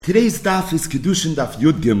Today's daf is Kiddushin daf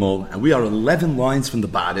Yud Gimel, and we are 11 lines from the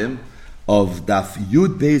bottom of daf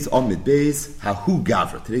Yud Beis Amid Beis Hahu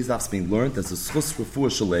Gavra. Today's daf is being learned as a schus refuah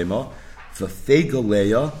shalema for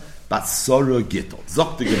Fegaleya Batsara Gittel.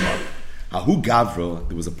 Zok the Gemara. Hahu Gavra,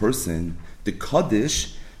 there was a person, the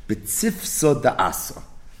Kaddish B'tzifsa Da'asa.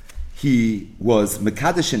 He was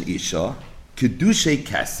Mekadesh and Isha, Kiddushay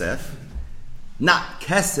Kesef, not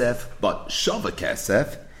Kesef, but Shava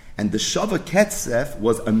Kesef. And the Shava Ketzef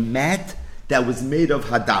was a mat that was made of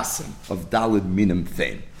Hadassim, of Dalid Minim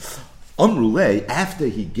fame. Amruleh, after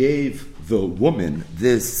he gave the woman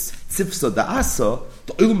this Tzifsa Da'asa,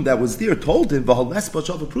 the Ulam that was there told him, V'halespa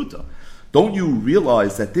Shava Pruta. Don't you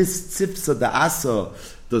realize that this Tzifsa Da'asa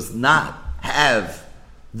does not have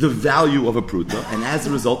the value of a pruta, and as a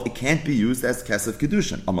result, it can't be used as kesef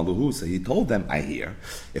Kiddushin. Amaluhu, so he told them, I hear,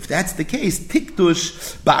 if that's the case,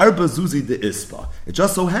 tikdush ba'arba zuzi de ispa. It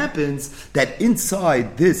just so happens that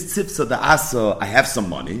inside this tzifsa da'asa, I have some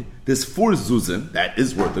money, this 4 zuzim, that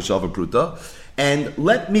is worth a shava pruta, and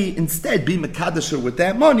let me instead be mekadesher with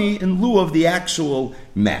that money in lieu of the actual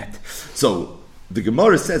mat. So, the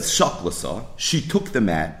Gemara says, Shaklasa, she took the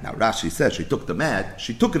mat. Now Rashi says she took the mat,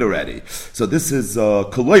 she took it already. So this is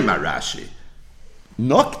Koloima Rashi.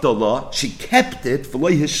 Noktala, she kept it,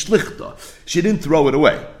 V'loi hishlichta. She didn't throw it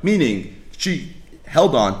away. Meaning, she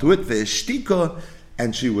held on to it, V'eshtika,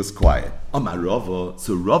 and she was quiet. Amar Rava,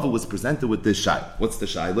 so Rava was presented with this shayla. What's the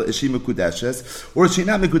shayla? Is she mekudeshes or is she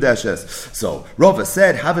not mekudeshes? So Rava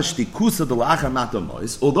said, Havashtikusa delachar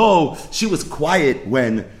matamois. Although she was quiet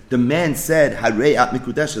when the man said, Harei at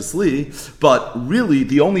mekudeshes li, but really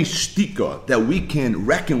the only shtika that we can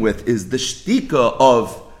reckon with is the shtika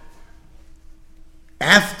of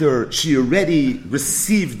after she already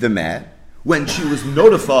received the mat, when she was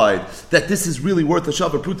notified that this is really worth a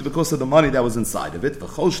shava pruta because of the money that was inside of it. And any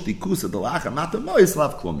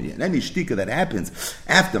shtika that happens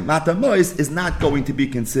after mata mois is not going to be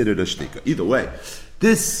considered a shtika. Either way,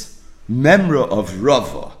 this memra of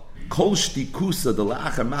Rava, kol shtikusa de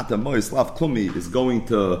la'achar mata mois lav klumi, is going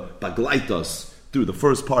to baglait us through the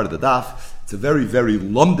first part of the daf. It's a very, very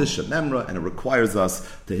lumdish memra, and it requires us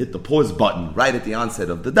to hit the pause button right at the onset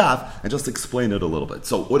of the daf and just explain it a little bit.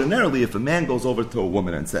 So ordinarily, if a man goes over to a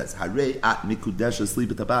woman and says, Harei at mikudesha sleep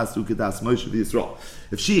tabas ukedas Moshe v'Yisrael,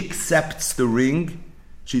 if she accepts the ring,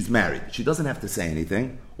 she's married. She doesn't have to say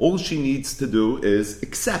anything. All she needs to do is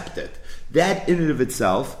accept it. That in and of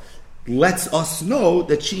itself lets us know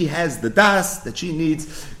that she has the das that she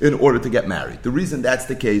needs in order to get married. The reason that's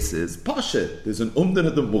the case is, Pasha, there's an umdan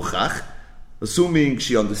of the muchach, assuming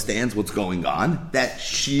she understands what's going on, that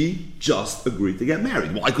she just agreed to get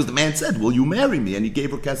married. Why? Because the man said, will you marry me? And he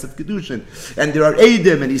gave her kesef Kiddushin. And there are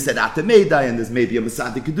Eidim, and he said, Atamedai, and there's maybe a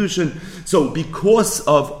Masada Kiddushin. So because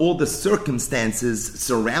of all the circumstances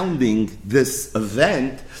surrounding this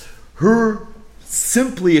event, her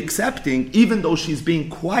simply accepting, even though she's being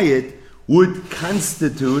quiet, would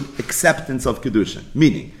constitute acceptance of Kiddushin.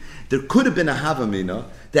 Meaning, there could have been a havamina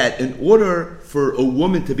that in order for a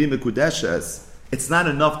woman to be mekudeshes, it's not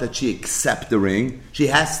enough that she accept the ring. She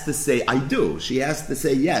has to say, I do. She has to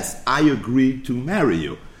say, yes, I agree to marry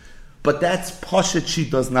you. But that's pashat, she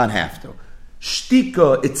does not have to.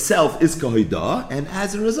 Shtika itself is kahida, and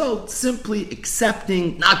as a result, simply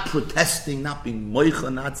accepting, not protesting, not being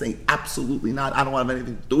moicha, not saying absolutely not, I don't want to have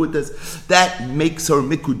anything to do with this, that makes her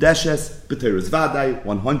mikudeshes, b'teres vaday,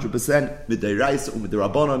 100%, midayraisa,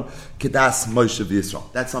 u'midirabonon, kedas Moshe v'Yisrael.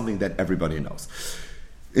 That's something that everybody knows.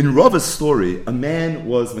 In Rava's story, a man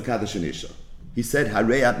was mekadesh and Isha. He said,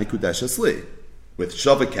 Harei at mikudeshes li, with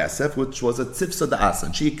shava kesef, which was a tzifsa da'asa,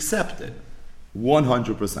 and she accepted.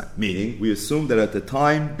 100%. Meaning, we assume that at the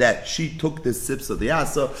time that she took this tzifsa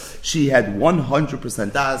da'asa, she had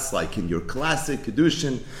 100% das, like in your classic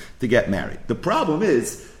Kiddushin, to get married. The problem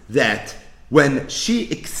is that when she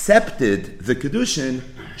accepted the Kiddushin,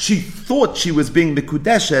 she thought she was being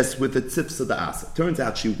mekudeshes with the tzifsa da'asa. Turns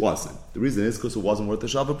out she wasn't. The reason is because it wasn't worth a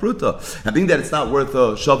shava pruta. And being that it's not worth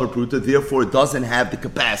a shava pruta, therefore it doesn't have the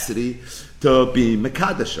capacity to be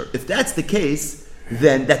mekadesher. If that's the case,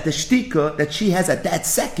 then that the shtika that she has at that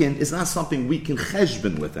second is not something we can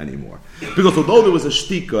cheshbon with anymore. Because although there was a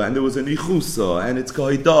shtika and there was an ichusa and it's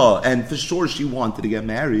kaida, and for sure she wanted to get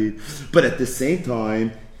married, but at the same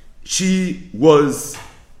time, she was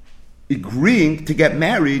agreeing to get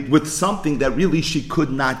married with something that really she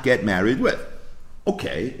could not get married with.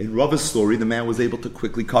 Okay, in Rava's story, the man was able to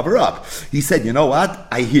quickly cover up. He said, you know what,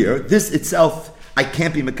 I hear, this itself I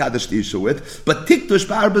can't be Mekadesh the Isha with, but Tikdush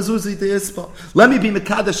ba'arba zuzi the Ispa. Let me be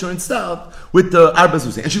Mekadesh her instead with the arba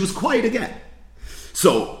zuzi. And she was quiet again.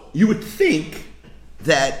 So you would think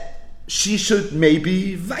that she should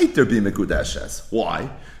maybe weiter be mekudeshes. Why?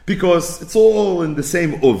 Because it's all in the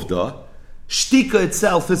same uvda. Shtika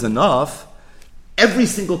itself is enough. Every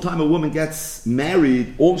single time a woman gets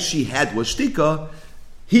married, all she had was shtika.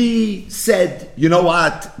 He said, you know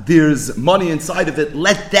what, there's money inside of it,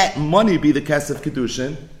 let that money be the kesef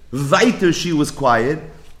Kiddushin. Weiter, she was quiet.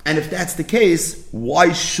 And if that's the case,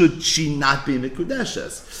 why should she not be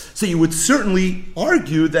Mekudeshes? So you would certainly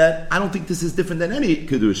argue that I don't think this is different than any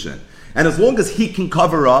Kiddushin. And as long as he can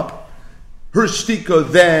cover up, her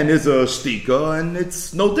shtika then is a shtika, and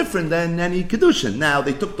it's no different than any Kiddushin. Now,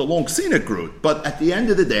 they took the long scenic route, but at the end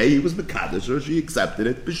of the day, he was Mekadesh, or she accepted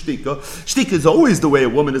it, b'shtika. Shtika is always the way a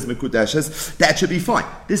woman is Mekudeshes. That should be fine.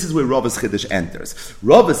 This is where Rava's Chiddush enters.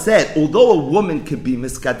 Rava said, although a woman could be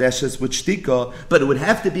Miskadeshes with shtika, but it would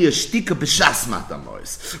have to be a shtika b'shas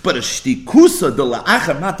matamois. But a shtikusa de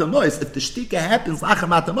la'achar matamois, if the shtika happens la'achar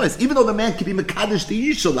matamois, even though the man could be Mekadesh the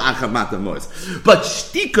Isha la'achar matamois, but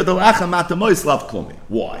shtika de la'achar matamois,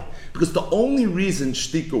 why? Because the only reason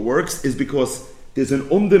shtika works is because there's an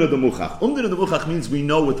umdin of the muchach. Umdin of the muchach means we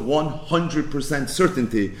know with 100%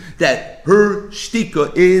 certainty that her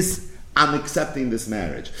shtika is, I'm accepting this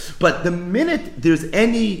marriage. But the minute there's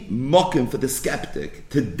any mokim for the skeptic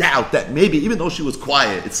to doubt that maybe, even though she was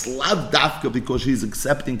quiet, it's lav dafka because she's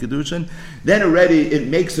accepting Kiddushin, then already it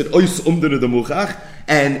makes it ois umdin of the muchach,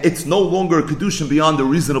 and it's no longer a Kiddushin beyond a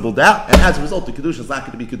reasonable doubt, and as a result, the Kiddushin is not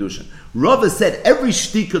going to be Kiddushin. Rava said every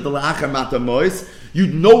shtika de la'achar matamois, you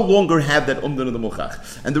no longer have that umdin of the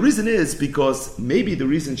muchach. And the reason is because maybe the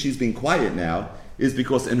reason she's being quiet now is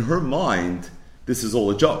because in her mind, this is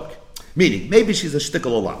all a joke. Meaning, maybe she's a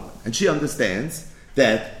shtikal olam, and she understands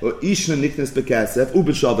that ishna niknes bekasef,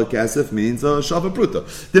 ubeshava kasef means a shava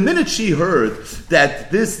pruta. The minute she heard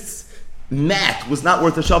that this mat was not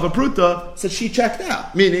worth a shava pruta, so she checked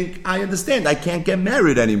out. Meaning, I understand, I can't get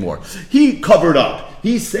married anymore. He covered up.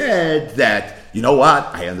 He said that, you know what,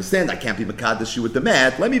 I understand, I can't be mekadesh with the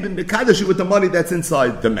mat. Let me be mekadesh with the money that's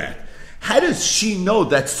inside the mat. How does she know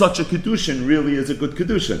that such a Kiddushin really is a good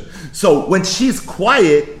Kiddushin? So when she's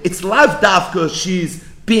quiet, it's lav dafka she's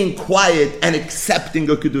being quiet and accepting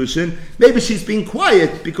a Kiddushin. Maybe she's being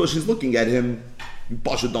quiet because she's looking at him. You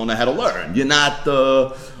Pasha don't know how to learn. You're not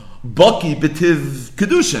Baki B'tiv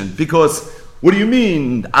Kiddushin. Because what do you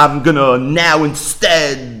mean I'm going to now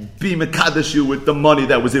instead be Mekadesh you with the money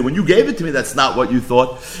that was in? When you gave it to me, that's not what you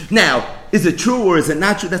thought. Now, is it true or is it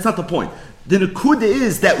not true? That's not the point. The nekuda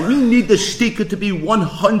is that we need the shtika to be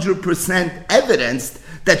 100% evidenced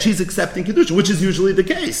that she's accepting Kiddushin, which is usually the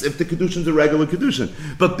case if the Kiddushin is a regular Kiddushin.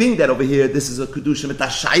 But being that over here, this is a Kiddushin with a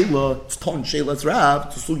shayla, it's ton shayla's rav,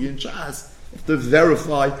 it's sugi and shas, you have to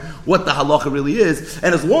verify what the halacha really is.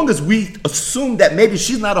 And as long as we assume that maybe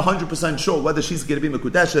she's not 100% sure whether she's going to be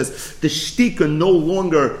mekudeshes, the shtika no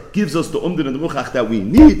longer gives us the umdin and the muchach that we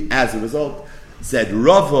need. As a result, said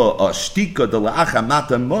Rava, a shtika de la'acha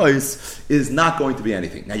mata mois is not going to be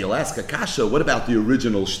anything. Now you'll ask Akasha, what about the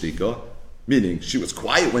original shtika? Meaning, she was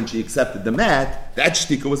quiet when she accepted the mat, that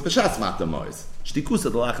shtika was b'shas mata mois.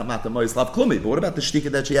 Shtikusa de la'acha mata mois lav klumi. But what about the shtika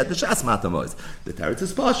that she had b'shas mata mois? The teretz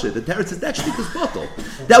is pasha. The teretz is that shtika's bottle.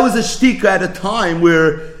 That was a shtika at a time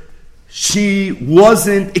where she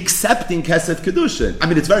wasn't accepting kesef kedushin. I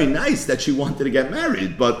mean, it's very nice that she wanted to get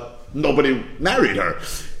married, but nobody married her.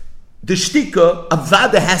 The shtika,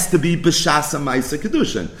 avada has to be b'shas ma'isa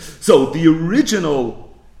kedushin. So the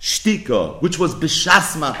original shtika, which was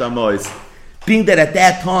b'shas matamois, being that at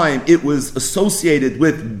that time it was associated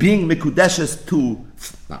with being mikudeshes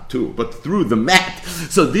but through the mat.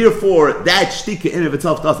 So therefore, that shtika in of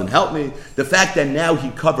itself doesn't help me. The fact that now he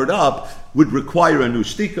covered up would require a new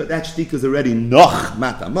shtika. That shtika is already noch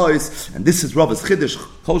matamois, and this is Rava's chiddush.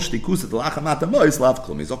 Kol shtikusa d'lacha matamois lav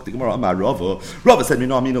klum. Zok the Gemara Amar Rava. Rava said,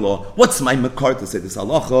 "Mino aminalo." What's my makar to say this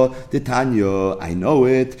halacha? The Tanya, I know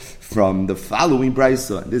it from the following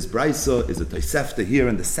brisa. And this brisa is a Tosefta here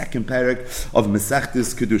in the second parak of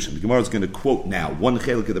Masechtas Kiddushin. The Gemara is going to quote now one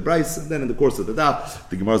chelik of the brisa, and then in the course of the daf,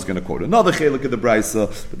 the Gemara is going to quote another chelik of the brisa.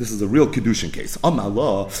 But this is a real Kiddushin case.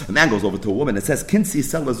 Amalah, a man goes over to a woman and says, "Kinsi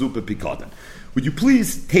sela zupa pikad." Would you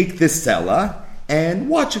please take this selah and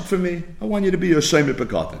watch it for me? I want you to be a shayme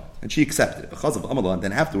pekatan. And she accepted it. Because of Amalah, and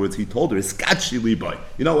then afterwards he told her, "Skatshi liboy."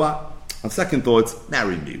 You know what? On second thoughts,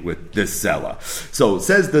 marry me with this selah. So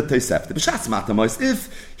says the Tosefta, b'shas matamois,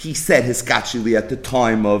 if he said hiskachili at the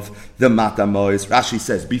time of the matamois. Rashi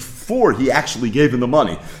says before he actually gave him the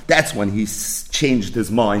money, that's when he changed his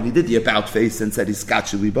mind. He did the about face and said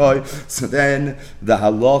hiskachili boy. So then the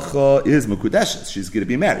halacha is mekudeshes. She's going to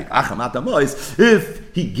be married. Matamois,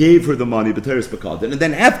 if he gave her the money, b'teres b'kadin, and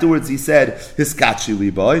then afterwards he said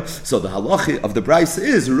hiskachili boy. So the halacha of the brisa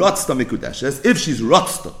is rotzta mekudeshes. If she's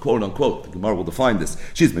rotzta, quote unquote, the Gemara will define this.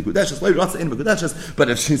 She's mekudeshes, loy rotzta ein mekudeshes. But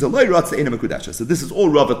if she's a loy rotzta ein mekudeshes, so this is all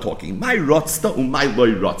Rava talking. My rotzta my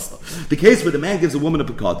loy rotzta. The case where the man gives a woman a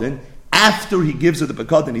pekadin, after he gives her the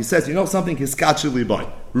pekadin, he says, you know something, hiskachili boy.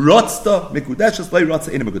 Rotzta mekudeshes, loy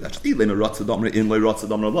rotzta ein mekudeshes. Ilena rotzta domra in, loy rotzta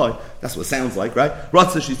domra loy. That's what it sounds like, right?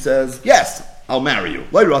 Rotzta, she says, yes, I'll marry you.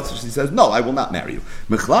 Loy rotzta, she says, no, I will not marry you.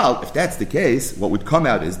 Mechlal, if that's the case, what would come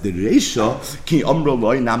out is the reisha ki amra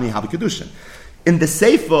loy nami have Kiddushin. In the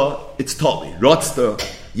Sefer, it's totally rotzta,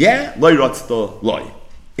 yeah, loy rotzta loy.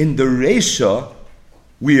 In the reisha,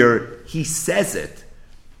 where he says it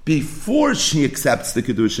before she accepts the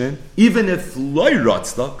Kiddushin, even if loy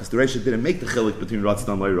rotzta, because the Reisha didn't make the chilik between rotzta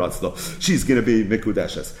and loy rotzta, she's going to be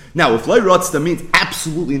mikudeshes. Now, if loy rotzta means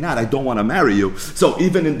absolutely not, I don't want to marry you, so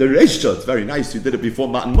even in the Reisha, it's very nice, you did it before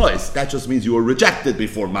Matan Mois, that just means you were rejected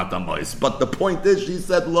before Matan Mois. But the point is, she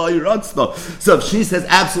said loy rotzta. So if she says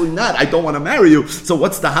absolutely not, I don't want to marry you, so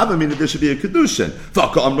what's the hava mean that there should be a Kiddushin?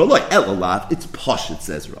 V'aka amra loy, elalat, it's posh, it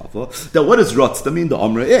says Rava. That what does rotzta mean? The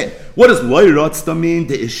amra in. What does loy rotzta mean?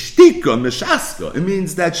 The ishtika mishaska. It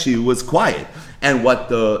means that she was quiet. And what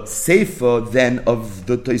the Sefer then of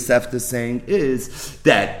the Tosefta is saying is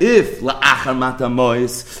that if la'achar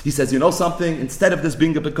matamois, he says, you know something, instead of this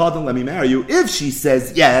being a pekadon, let me marry you. If she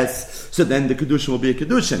says yes, so then the Kiddushin will be a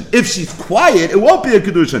Kiddushin. If she's quiet, it won't be a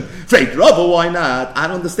Kiddushin. Freit Rava, why not? I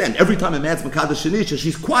don't understand. Every time a man's mekadosh shenisha,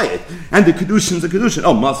 she's quiet, and the Kiddushin's a Kiddushin.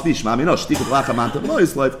 Oh, must be shmami no shtika la'achar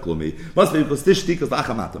matamois life klumi. Must be because this shtika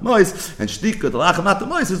la'achar matamois and shtika la'achar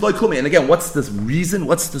matamois is like klumi. And again, what's the reason?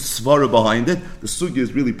 What's the svara behind it? The sugya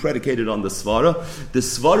is really predicated on the svara. The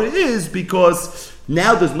svara is because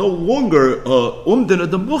now there's no longer umdana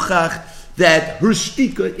the muchach that her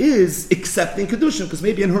shtika is accepting Kiddushin, because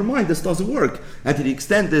maybe in her mind this doesn't work. And to the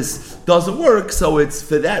extent this doesn't work, so it's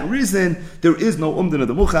for that reason there is no umdana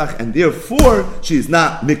the muchach, and therefore she is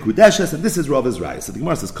not mikudeshes, and this is Rava's right. So the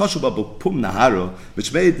Gemara says, Kashuba Pum Nahara,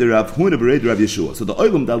 which made the Rav Huna Bered Rav Yeshua. So the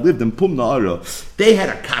Oilum that lived in Pum Nahara, they had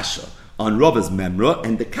a kasha on Rava's memra,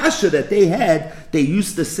 and the kasha that they had, they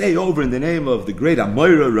used to say over in the name of the great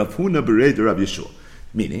Amoira Rav Huna Bered Rav Yeshua.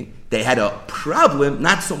 Meaning, they had a problem,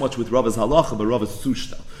 not so much with Rava's halacha, but Rava's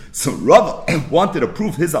sushta. So Rava wanted to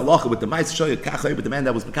prove his halacha with the Ma'is Shoyat Kachay, with the man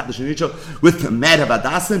that was Mekadosh Shenicha, with the Madhav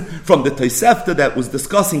Adasin, from the Tosefta that was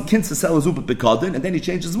discussing Kinsa Selazubah Bekadin, and then he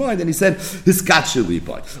changed his mind, and he said, his Kasha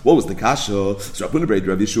Lipai. What was the Kasha? So Rabbi Breid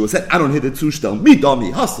Rav Yeshua said, I don't hit it Sushta,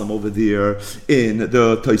 Midami Hasam over there in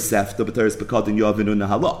the Tosefta, B'teres Bekadin Yavinu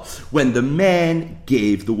Nahala. When the man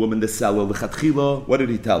gave the woman the seller, L'chatchila, what did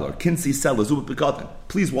he tell her? Kinsi Selazubah Bekadin.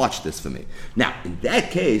 Please watch this for me. Now, in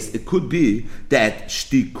that case, it could be that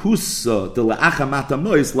shtikusa de la'achamata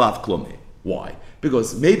mois lav klumi. Why?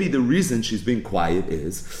 Because maybe the reason she's being quiet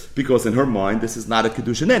is because in her mind this is not a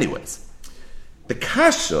Kiddushin anyways. The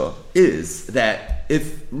kasha is that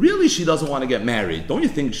if really she doesn't want to get married, don't you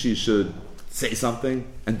think she should say something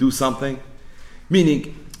and do something?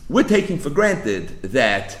 Meaning, we're taking for granted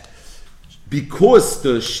that because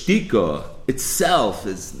the shtika itself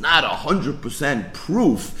is not 100%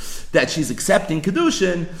 proof that she's accepting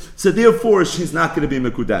Kiddushin, so therefore she's not going to be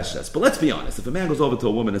Mekudeshes. But let's be honest, if a man goes over to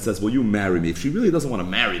a woman and says, will you marry me? If she really doesn't want to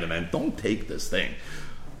marry the man, don't take this thing.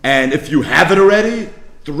 And if you have it already,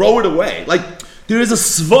 throw it away. Like, there is a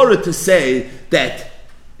svara to say that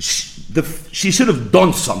she should have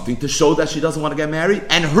done something to show that she doesn't want to get married,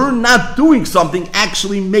 and her not doing something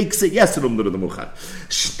actually makes it yes an umdana de muchach.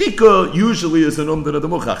 Shtika usually is an umdana de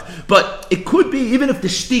muchach, but it could be even if the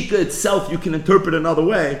shtika itself you can interpret another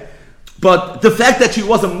way. But the fact that she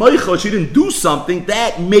wasn't moicha, she didn't do something,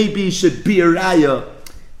 that maybe should be a raya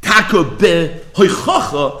taka be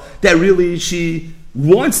hoichacha that really she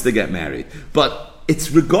wants to get married, but.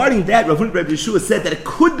 It's regarding that, Rav Yeshua said that it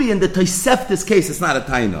could be in the Tosefta's case, it's not a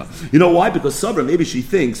taina. You know why? Because Sabra, maybe she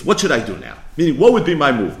thinks, what should I do now? Meaning, what would be my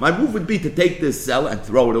move? My move would be to take this cell and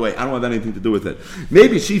throw it away. I don't have anything to do with it.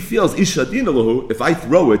 Maybe she feels, Ishadina lahu, if I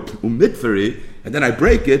throw it, umitferi, and then I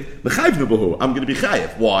break it, mechayvnu bahu, I'm going to be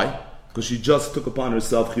chayiv. Why? Because she just took upon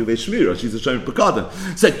herself chiyuvei shmira. She's a shayim pekadon.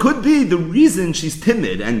 So it could be the reason she's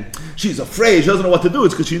timid and she's afraid, she doesn't know what to do,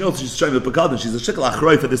 it's because she knows she's a shayim pekadon. She's a shikal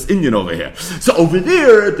achroi for this Indian over here. So over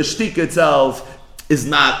there, the shtika itself is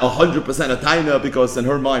not 100% a taina, because in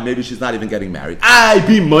her mind, maybe she's not even getting married. I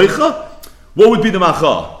be moicha. what would be the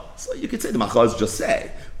macha? So you could say the macha is just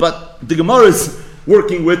say. But the Gemara is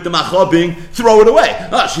working with the macha being throw it away.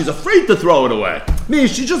 She's afraid to throw it away.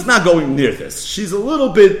 Means she's just not going near this. She's a little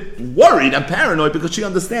bit worried and paranoid because she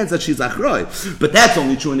understands that she's achroi. But that's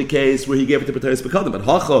only true in the case where he gave it to B'teres B'kadim. But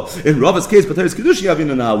hacha, in Rava's case, B'teres Kiddushin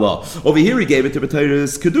Yavin and Allah. Over here he gave it to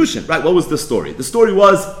B'teres Kiddushin. Right, what was the story? The story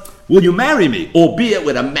was, will you marry me? Albeit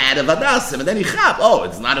with a mat of adasim. And then he chap,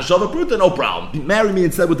 it's not a shava pruta, no problem. Marry me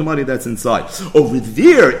instead with the money that's inside. Over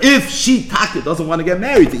there, if she taka doesn't want to get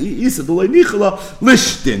married, she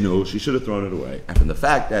should have thrown it away. And from the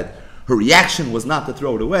fact that her reaction was not to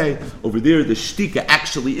throw it away, over there the shtika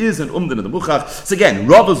actually is an umdan of the muchach. So again,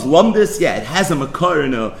 Rava's lumdis, it has a makar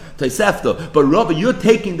in a Tosefta, but Rava, you're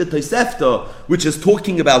taking the Tosefta, which is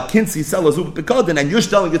talking about kinsi sela zuba pekadin, and you're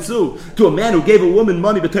telling it to a man who gave a woman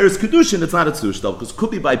money b'teres kedushin. It's not a tzur shtel, because it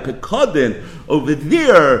could be by pekadin. Over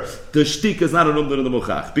there, the shtika is not an umdan of the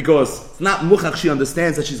muchach, because it's not muchach. She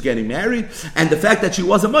understands that she's getting married, and the fact that she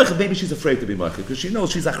wasn't mochach, maybe she's afraid to be mochach because she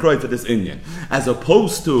knows she's achroi for this inyan, as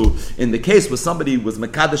opposed to in the case where somebody was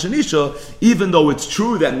mekadosh and isha, even though it's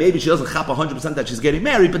true that maybe she doesn't chap 100% that she's getting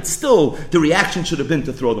married, but still the reaction should have been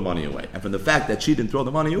to throw the money away. And from the fact that she didn't throw the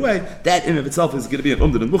money away, that in of itself is going to be an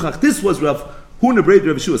umdan and muchach. This was Rav Huna Brei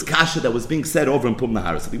Rav Yeshua's kasha that was being said over in Pum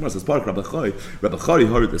Nahar. So the Gemara says, Baruch Rabbi Chori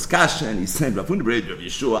heard this kasha, and he said, Rav Huna Brei Rav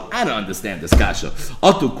Yeshua, I don't understand this kasha.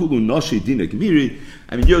 Atu kulu noshi dina gemiri.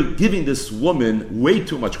 I mean, you're giving this woman way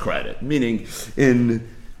too much credit. Meaning, in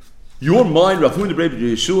your mind, Rav Huna Brei Rav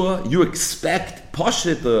Yeshua, you expect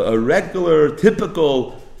Pashit, a regular,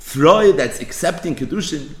 typical Freud that's accepting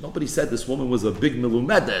Kiddushin. Nobody said this woman was a big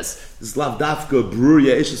milumedes. This lavdafka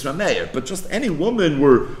bruria ishes rameir. But just any woman,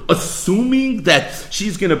 we're assuming that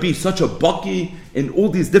she's going to be such a bucky in all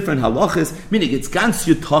these different halachas. Meaning, it's ganz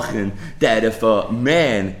yutachin that if a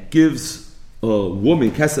man gives a woman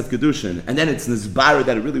kesef Kiddushin, and then it's nizbar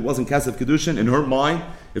that it really wasn't kesef Kiddushin, in her mind,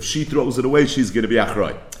 if she throws it away, she's going to be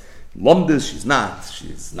achroi. Lumdis, she's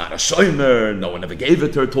not a shomer, no one ever gave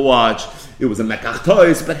it to her to watch, it was a mekach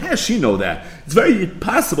tois, but how does she know that? It's very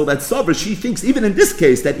possible that Sabra, she thinks, even in this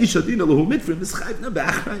case, that Isha Dina Lahu Mitfrim is chayv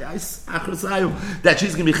that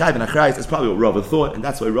she's going to be chayv and achrayis. That's probably what Rava thought, and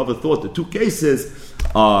that's why Rava thought the two cases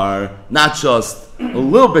are not just a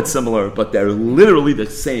little bit similar, but they're literally the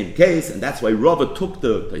same case, and that's why Rava took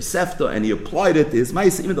the Tosefta and he applied it to his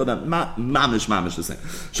ma'is, even though they're mamish the same.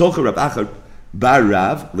 Sholcha Rav Achar Bar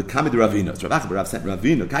Rav, L'kamid Ravina. So Rav Achar Rav sent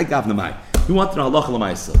Ravina, Kai Gav Namai. We want to know halacha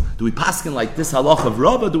l'maisa. Do we paskin like this halacha of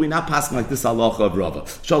Rava? Do we not paskin like this halacha of Rava?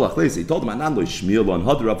 Shalach Leisi, he told him, Anan lo Shmiel on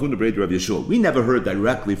Hadar Rav Huna Brei Rav Yeshua. We never heard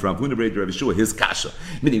directly from Huna Brei Rav Yeshua his kasha.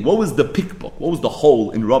 Meaning, what was the pickbook? What was the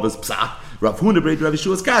hole in Rava's psak? Rav Huna Brei Rav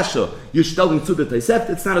Yeshua's kasha. You're shtelling to the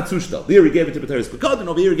Tosefta, it's not a tzur. Here he gave it to B'teres B'kadim,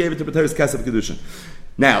 over here he gave it to B'teres Kesef Kiddushin.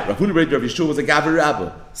 Now, Rav Huna Brei Rav Yeshua was a Gaver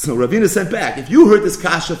Rabba. So Ravina sent back, if you heard this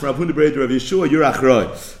kasha from Rav Huna Brei Rav Yeshua, you're achroi.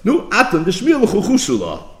 No, atam d'shmiel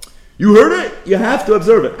l'chuchushula. You heard it, you have to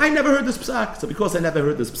observe it. I never heard this psak. So because I never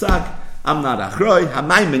heard this psak, I'm not achroi,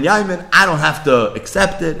 hamayim and yaimin, I don't have to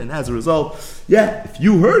accept it, and as a result, if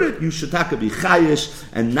you heard it, you should taka be chayish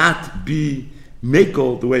and not be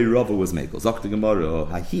Mekel the way Rava was Mekel. Zok the Gemara,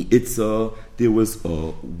 there was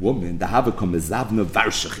a woman, the Havakam Mezavna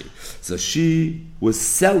Varshachi. So she was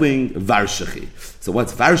selling Varshachi. So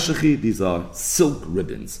what's Varshachi? These are silk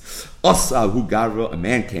ribbons. Asa Hugara, a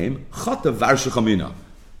man came, Chata Varshachamina.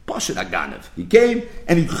 Pashit Aganev. He came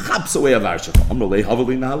and he chaps away a Varshacha. Amrulei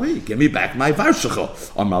Havali Nali, give me back my Varshacha.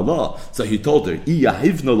 Amrullah. So he told her,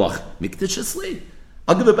 Iyahivna lach miktishesli.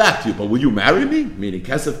 I'll give it back to you, but will you marry me? Meaning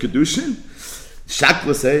Kesef Kiddushin.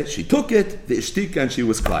 Shakla said she took it, the ishtika, and she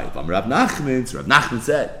was quiet. Rav Nachman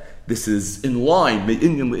said, this is in line to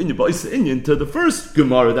the first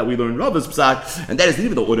Gemara that we learned Rava's psak, and that is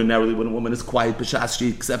even though ordinarily when a woman is quiet, b'shas she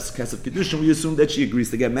accepts kesef Kiddushin, we assume that she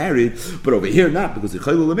agrees to get married, but over here not, because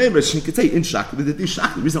she could say in shakla.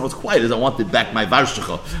 The reason I was quiet is I wanted back my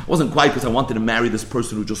varshacha. I wasn't quiet because I wanted to marry this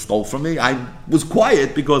person who just stole from me. I was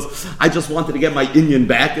quiet because I just wanted to get my Inyan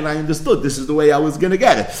back, and I understood this is the way I was going to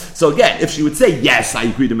get it. So again, if she would say yes, I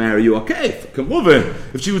agree to marry you, okay, come moving.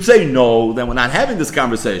 If she would say no, then we're not having this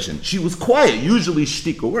conversation. She was quiet. Usually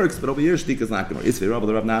shtika works, but over here shtika is not going to work. It's Rav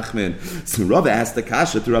Nachman. So Rav asked the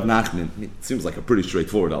kasha to Rav Nachman. It seems like a pretty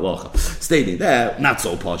straightforward halacha, stating that not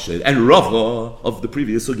so pashid. And Rav of the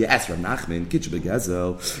previous sugya asked Rav Nachman, Kitch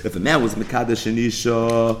begezel, if a man was mekadesh and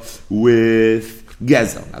isha with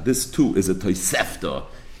gezel. Now this too is a Tosefta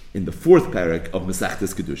in the fourth parak of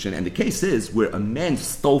Masechtas Kiddushin, and the case is where a man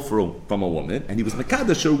stole from a woman and he was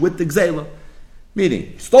mekadesh her with the gzela.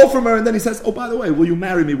 Meaning, he stole from her, and then he says, oh, by the way, will you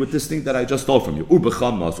marry me with this thing that I just stole from you? This is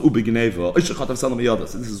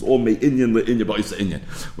all me'inyan le'inyan ba'isa inyan.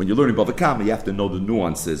 When you're learning Bava Kama, you have to know the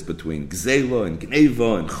nuances between gzela and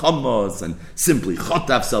gneva and chamas and simply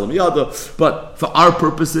chotav salam yada. But for our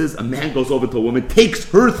purposes, a man goes over to a woman, takes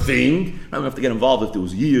her thing. I don't have to get involved if there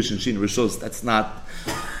was yish and shin rishos. That's not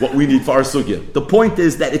what we need for our sugya. The point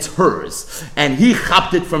is that it's hers, and he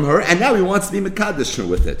chopped it from her, and now he wants to be mekadesh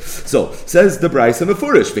with it. So says the Brayso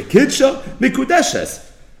mefurish v'kidsha mikudeshes,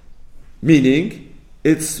 meaning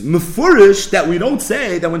it's mefurish that we don't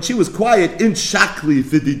say that when she was quiet in shakli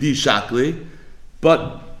fididi shakli,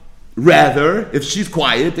 but rather if she's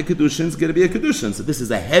quiet, the kedushin is going to be a kedushin. So this is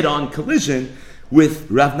a head-on collision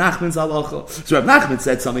with Rav Nachman's halacha. So Rav Nachman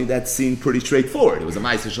said something that seemed pretty straightforward. It was a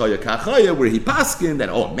ma'aseh shoya kachaya where he paskin that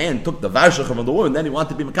man took the varshach from the woman, then he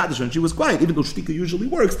wanted to be mekadosh and she was quiet, even though shtika usually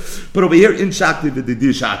works. But over here in shakli v'didi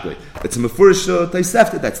shakli, it's a mefurish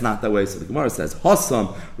taisefta. That's not that way. So the Gemara says Hassam.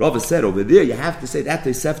 Rava said over there you have to say that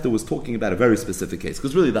taisefta was talking about a very specific case,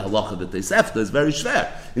 because really the halacha that taisefta is very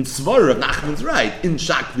shver. In Svar Rav Nachman's right in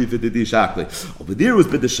shakli v'didi shakli. Over there was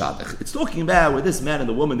b'deshadach. It's talking about where this man and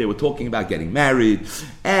the woman, they were talking about getting married.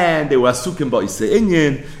 And they were asukim ba'isei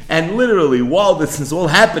inyan, and literally while this is all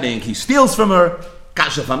happening, he steals from her,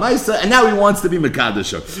 kasha famaisa, and now he wants to be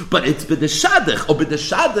mekadosh. But it's b'deshadich or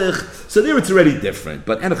b'deshadich, so there it's already different.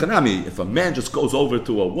 But enochanami, if a man just goes over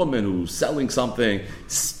to a woman who's selling something,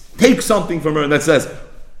 takes something from her, and that says,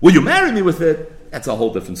 "Will you marry me with it?" That's a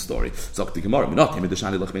whole different story. So Rabbi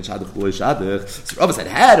said,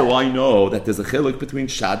 how do I know that there's a chiluk between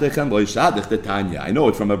shadich and loy shadich? The Tanya, I know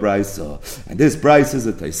it from a brayso, and this brayso is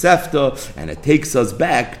a taisefta, and it takes us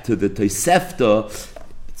back to the taisefta.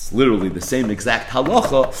 It's literally the same exact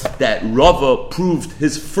halacha that Rava proved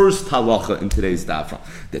his first halacha in today's daf from.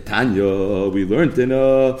 The Tanya, we learned in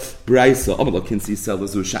a brayso.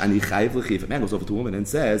 If a man goes over to a woman and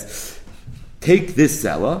says, take this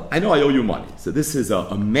seller, I know I owe you money. So this is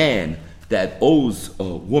a man that owes a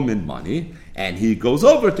woman money, and he goes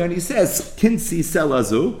over to her and he says, Kinsi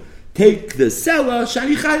selazu, take the seller,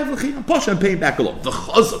 shani chayav l'chi, I'm paying back a lot. The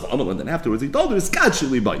chazav, and then afterwards he told her,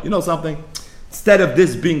 you know something? Instead of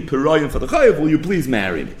this being peroyim for the chayav, will you please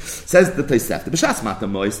marry me? Says the Tosefta, b'shas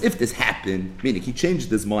matamois, if this happened, meaning he changed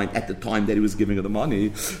his mind at the time that he was giving her the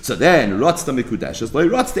money, so then, rotzta mikudeshes, loy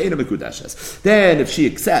rotzta ena mikudeshes. Then, if she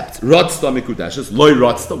accepts, rotzta mikudeshes, loy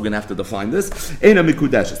rotzta, we're going to have to define this, ena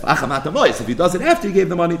mikudeshes. Acha matamois, if he does it after he gave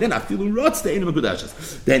the money, then afilu rotzta ena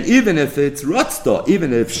mikudeshes. Then even if it's rotzta,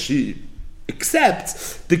 even if she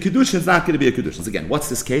accepts, the Kiddushin is not going to be a Kiddushin. Again, what's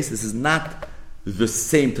this case? This is not the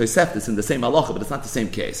same Tosefta, it's in the same halacha, but it's not the same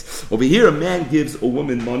case. Over here, a man gives a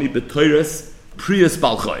woman money, b'toiris priyas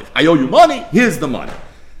balchayv. I owe you money, here's the money.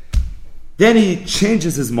 Then he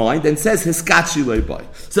changes his mind and says, hiskachi leibai.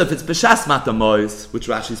 So if it's b'shas matamois, which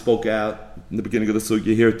Rashi spoke out in the beginning of the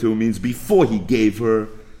sugya here too, means before he gave her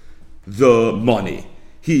the money,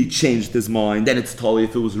 he changed his mind, then it's totally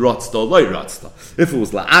if it was rotzta or loy rotzta. If it was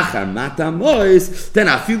la'achar matamois, then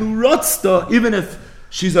afilu rotzta, even if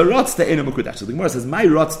she's a rotzta in a mekudash. So the Gemara says, "My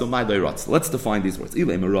rotzta, my loy rotzta." Let's define these words.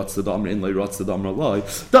 Ilay rotzta damra in loy rotzta damra loy.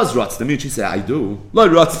 Does rotzta mean she says I do? Loy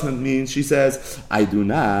rotzta means she says I do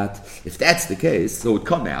not. If that's the case, so it would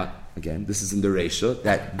come out again. This is in the Reisha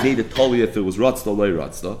that made it totally if it was rotzta or loy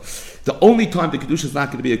rotzta. The only time the kedushin is not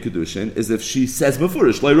going to be a kedushin is if she says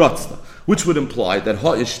mefurish loy rotzta, which would imply that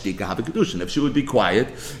ha ishtika have a kedushin. If she would be quiet,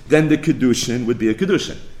 then the kedushin would be a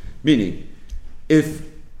kedushin. Meaning,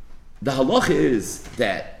 if the halacha is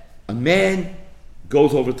that a man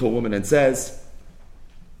goes over to a woman and says,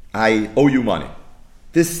 I owe you money.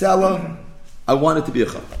 This seller, I want it to be a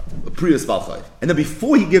priyas balchayv. And then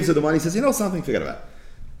before he gives her the money, he says, you know something, forget about it.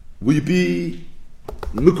 Will you be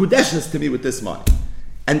mekudeshes to me with this money?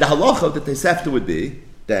 And the halacha of the Tosefta would be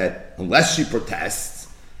that unless she protests,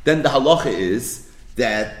 then the halacha is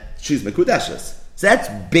that she's mekudeshes. So that's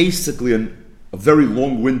basically a very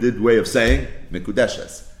long-winded way of saying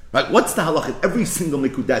mekudeshes. Right? What's the halacha? Every single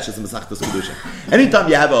mikudesh is a mesachtas kedushin. Anytime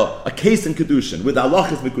you have a case in kedushin with the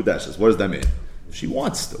halacha is mikudeshes, what does that mean? If she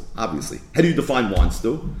wants to, obviously. How do you define wants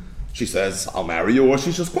to? She says, I'll marry you, or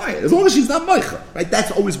she's just quiet. As long as she's not meicha. Right?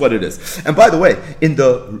 That's always what it is. And by the way, in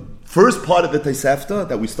the first part of the Tosefta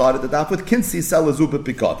that we started the daf with, kinsi selazu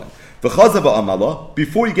b'pikadon. V'chazava amala,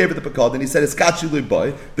 before he gave her the pikadon, he said, eskachi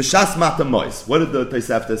liboy, b'shas matamois. What did the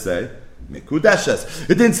Tosefta say? Mikudeshes.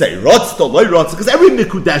 It didn't say rotzta, loy rotzta, because every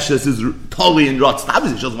mikudeshes is totally in rotzta.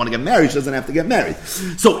 Obviously, she doesn't want to get married. She doesn't have to get married.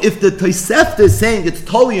 So, if the Tosefta is saying it's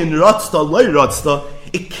totally in rotzta, loy rotzta,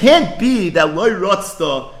 it can't be that loy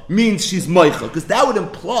rotzta means she's moicha, because that would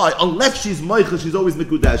imply, unless she's moicha, she's always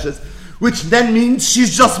mikudeshes, which then means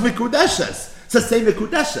she's just mikudeshes. So say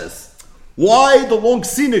mikudeshes. Why the long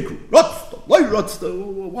scenic? Why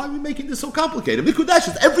are we making this so complicated?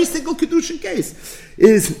 Mikudeshes. Every single Kiddushin case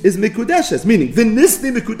is mikudeshes, meaning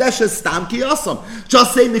v'nisni mikudeshes stam ki hasam.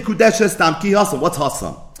 Just say mikudeshes stam ki hasam. What's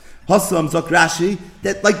hasam? Hasam zok Rashi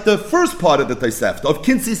that like the first part of the Tosefta of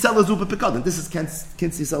kinsi selazu b'pekadon. This is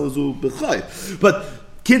kinsi selazu b'chay, but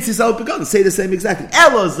kinsi selazu b'pekadon say the same exactly.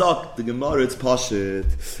 Ela zok the Gemara it's pashit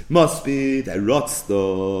must be that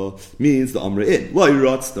rotzda means the amra in. Loi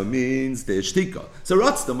rotzda means the ishtika. So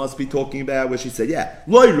rotzda must be talking about where she said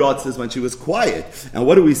loi rotzda is when she was quiet. And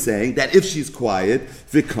what are we saying? That if she's quiet,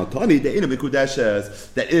 v'katani de'ina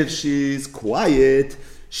mikudeshes. That if she's quiet,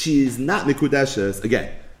 she's not mikudeshes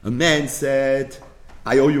again. A man said,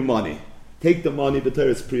 I owe you money. Take the money, but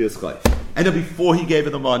it's priyas chayv. And then before he gave her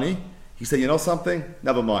the money, he said, you know something?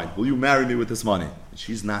 Never mind. Will you marry me with this money? And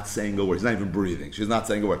she's not saying a word. She's not even breathing. She's not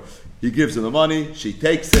saying a word. He gives her the money. She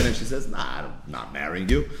takes it and she says, nah, I'm not marrying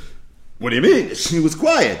you. What do you mean? She was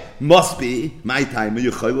quiet. Must be my time. In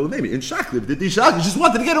Shakliv, the Shakliv, she just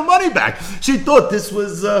wanted to get her money back. She thought this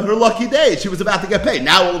was her lucky day. She was about to get paid.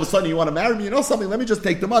 Now all of a sudden you want to marry me? You know something? Let me just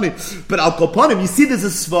take the money. But Al Kopanim, you see, there's a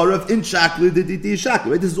svar of in Shakliv, the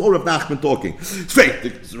Shakliv. Right? This is all Rav Nachman talking. Straight,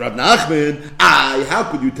 Rav Nachman. How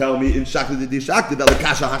could you tell me in Shakliv, the Shakliv that the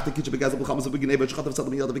kasha hakta kitchen begazal b'chamas b'ginei b'shchatav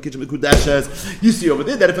sadam yadav kitchen b'kudeshes? You see over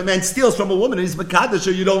there that if a man steals from a woman and he's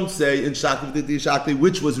mekadosh, you don't say in Shakliv, the Shakliv,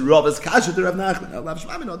 which was Rav's kasha to Rav Nachman.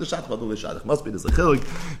 Must be there's a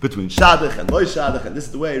chiluk between shadach and loy shadach, and this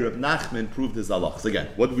is the way Rav Nachman proved his halachas. Again,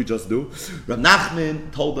 what did we just do? Rav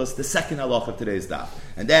Nachman told us the second halach of today's daf,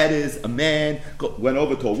 and that is a man went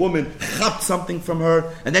over to a woman, chapped something from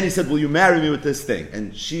her, and then he said, "Will you marry me with this thing?"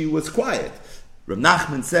 And she was quiet. Rav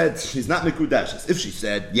Nachman said she's not mikudeshes. If she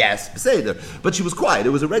said yes, beseder, but she was quiet. It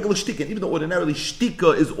was a regular shtika, and even though ordinarily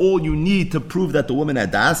shtika is all you need to prove that the woman had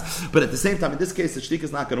das, but at the same time, in this case, the shtika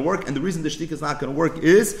is not going to work. And the reason the shtika is not going to work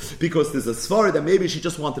is because there's a svara that maybe she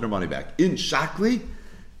just wanted her money back. In shakli,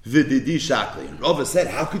 vididi shakli. And Rava said,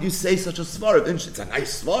 how could you say such a svara? It's a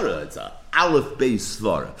nice svara. It's a aleph-based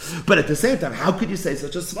svara. But at the same time, how could you say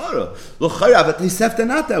such a svara? L'chayra, but they sefta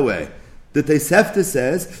not that way. The Tosefta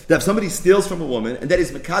says that if somebody steals from a woman and that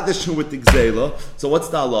is mekadesh with the gzela, so what's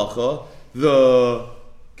the halacha? The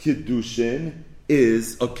Kiddushin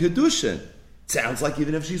is a Kiddushin. Sounds like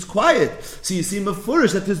even if she's quiet. So you see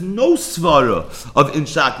mefurish that there's no svara of in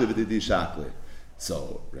shakli v'didi shakli.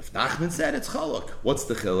 So Rav Nachman said it's chaluk. What's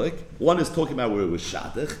the chiluk? One is talking about where it was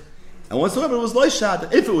shadich, and one's talking about it was loy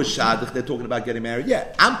shadich. If it was shadich, they're talking about getting married.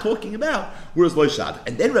 Yeah, I'm talking about where it was loy shadich.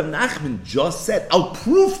 And then Rav Nachman just said, I'll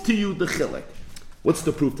prove to you the chiluk. What's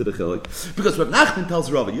the proof to the chiluk? Because Rav Nachman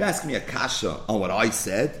tells Rava, you're asking me a kasha on what I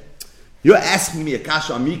said. You're asking me a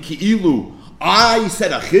kasha on me ki'ilu. I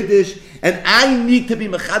said a chiddush, and I need to be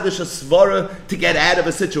mechadish a svara to get out of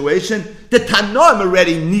a situation. The Tanoim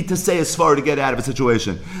already need to say a svara to get out of a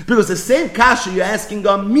situation. Because the same kasha you're asking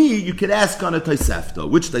on me, you could ask on a Tosefta.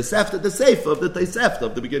 Which Tosefta? The Sefer of the Tosefta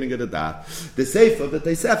of the beginning of the daf. The Sefer of the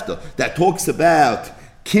Tosefta that talks about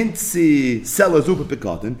Kinsi selazu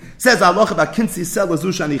b'pekatin says halacha about kinsi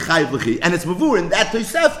selazu shani chayv l'chi, and it's mavur in that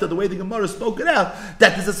Tosefta, the way the Gemara spoke it out,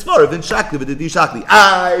 that there's a svara of in shakli v'didi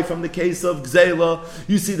shakli. From the case of gzela,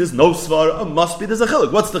 you see there's no svara. Must be there's a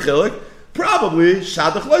chiluk. What's the chiluk? Probably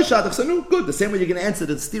shadach loy shadach. So no, good. The same way you're going to answer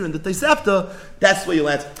the steer in the Tosefta, that's the way you'll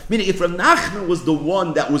answer. Meaning, if Rav Nachman was the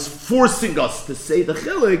one that was forcing us to say the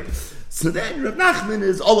chiluk, so then Rav Nachman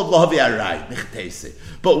is all of lahavi arai nechtese.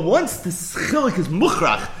 But once the chiluk is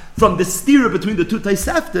muchrach from the stira between the two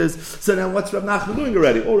Toseftas, so then what's Rav Nachman doing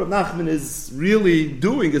already? All Rav Nachman is really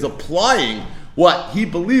doing is applying what he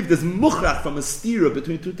believed is muchrach from a stira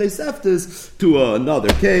between two Toseftas to another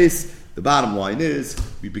case. The bottom line is,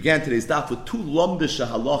 we began today's daf with two lomdisha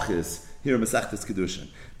halachas here in Masechtas Kiddushin.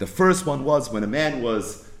 The first one was when a man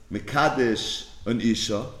was mekadesh an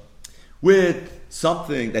isha with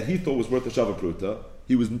something that he thought was worth a shavar pruta.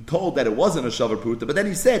 He was told that it wasn't a shavar pruta, but then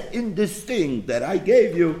he said, in this thing that I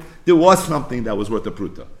gave you, there was something that was worth a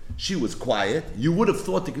pruta. She was quiet. You would have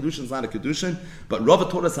thought the Kiddushin is not a Kiddushin, but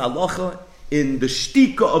Rava taught us halacha in the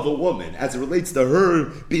shtika of a woman, as it relates to her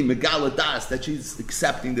being megala das, that she's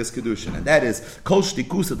accepting this Kiddushin. And that is, kol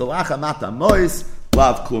shtikusa dalacha mata mois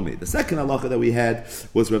lav klumi. The second halacha that we had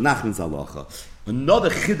was Rav Nachman's halacha. Another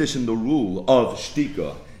chiddush in the rule of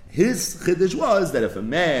shtika. His chiddush was that if a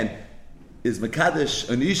man is mekadesh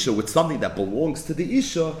an isha with something that belongs to the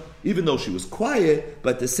isha, even though she was quiet,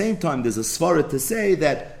 but at the same time there's a svara to say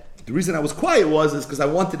that the reason I was quiet is because I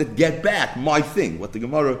wanted to get back my thing, what the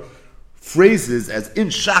Gemara phrases as in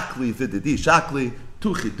shakli vididi shakli,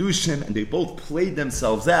 two Kiddushin, and they both played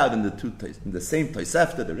themselves out in the same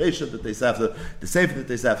Tosefta, the Reisha that they Tosefta, the Sefer that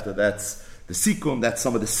they Tosefta. That's the Sikum, that's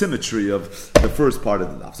some of the symmetry of the first part of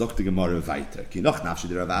the Daf. Zok the Gemara weiter. Ki noch nafshi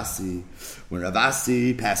de Ravasi, when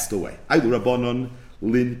Ravasi passed away. Aidu Rabbanon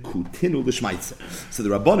lin kutinu l'shmaitzer. So the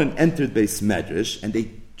Rabbanon entered Beis Medrash, and they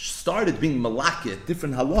started being malakit,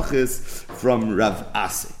 different halachas from Rav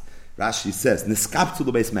Asi. Rashi says, Niskaptu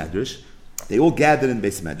l'Beis Medrash. They all gathered in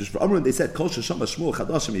Beis Medrash. For Amrun, they said, Kol sheshama shmuel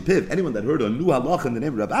chadashim ipiv. Anyone that heard a new halacha in the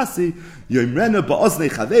name of Rav Asi, yoimrena ba'oznei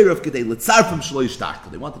chaveirav k'dei letzarfim shlo yishtakta.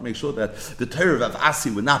 They wanted to make sure that the Torah of Rav Asi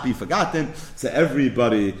would not be forgotten. So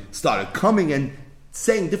everybody started coming and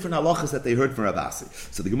saying different halachas that they heard from Rav Asi.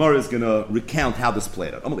 So the Gemara is going to recount how this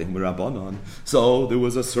played out. So there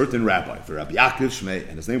was a certain rabbi for Rabbi Yaakov Shmei,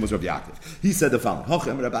 and his name was Rabbi Yaakov. He said the following: I'll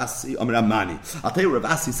tell you what Rav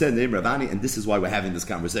Asi said in the name of Ravani, and this is why we're having this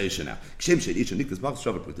conversation now. Just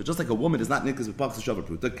like a woman is not niknas b'pachas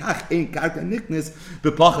shavapruta, kach ein karka niknas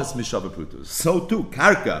b'pachas mishavapruta. So too,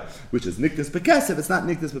 karka, which is niknas b'kesef, it's not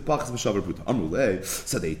niknas b'pachas mishavapruta.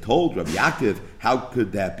 So they told Rabbi Yaakov, how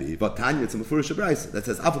could that be? But Tanya, it's a mefurish brayso that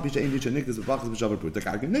says Afa Pisha Ein Nisha Niknas B'Pachas B'Shavar Pruta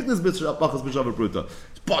Karka Niknas B'Pachas B'Shavar Pruta.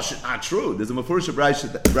 It's bullshit, not true. There's a Mefurish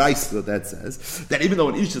brayso that says that even though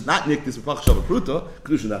an Ish is not Niknas B'Pachas B'Shavar Pruta,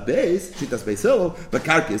 Kiddushin that base, Shitas Beis Hillel, but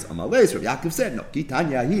Karka is Amalei. Rabbi Yaakov said, no,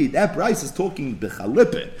 Kitanya Hi, that brayso is talking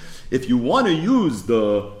B'Chalipin. If you want to use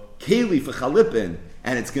the Keli for Chalipin,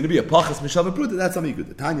 and it's going to be a Pachas B'Shavar Pruta, that's something you could.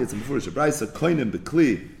 The Tanya, it's a Mefurish brayso, Koinim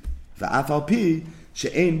B'Kli, V'Afal Pi,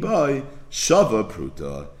 She'ein Boi, Shava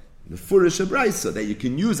Pruta. The Furish Abraisa, that you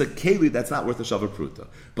can use a keli that's not worth a Shava Pruta.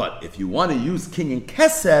 But if you want to use Kinyan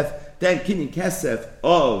Kesef, then Kinyan Kesef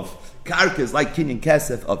of Karka is like Kinyan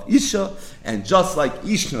Kesef of Isha, and just like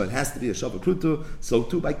Isha, it has to be a Shava Pruta, so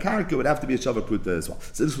too by Karka it would have to be a Shava Pruta as well.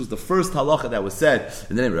 So this was the first halacha that was said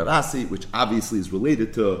in the name of Rav Asi, which obviously is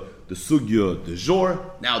related to the sugya de jor.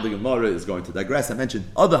 Now the Gemara is going to digress. I mentioned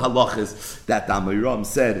other halachas that the Amiram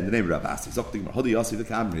said in the name of Rav Asi. This Rav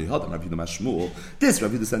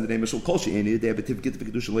Yehuda said in the name of Shul Kol She'eni Yedei B'Tiv Gittin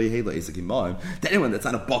V'Kedushin Lo Yehei L'Esek Imayim, that anyone that's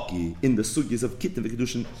not a baki in the sugyas of Gittin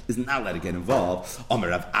V'Kedushin is not allowed to get involved.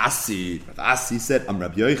 Rav Asi said, Am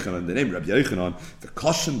Rabbi Yochanan, in the name of Rabbi Yochanan, the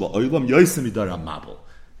Koshin Ba'olam Yosem Yidar Amabel.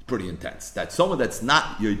 Pretty intense. That someone that's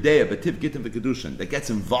not Yodea B'Tiv Gittin V'Kedushin, that gets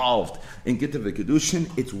involved in Gittin V'Kedushin,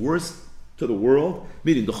 it's worse to the world,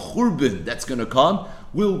 meaning the churban that's going to come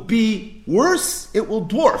will be worse, it will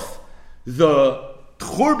dwarf the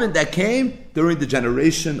churban that came during the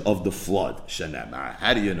generation of the flood. Shanamar.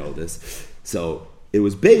 How do you know this? So, it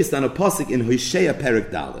was based on a pasuk in Hosea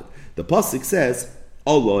Perek Dalet. The pasuk says,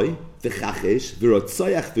 Oloi v'chachesh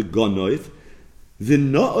v'rotzoyach v'gonoiv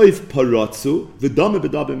v'no'oiv parotzu v'dame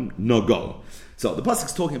b'dabim nogo. So the pasuk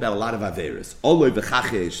is talking about a lot of averis. Oloi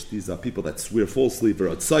v'chachesh, these are people that swear falsely.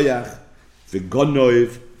 V'rotzoyach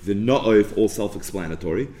v'gonoiv v'no'oiv, all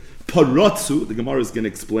self-explanatory. Parotzu, the Gemara is going to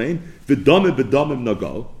explain. V'dame b'dabim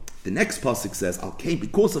nogo. The next pasuk says, okay,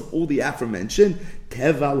 because of all the aforementioned,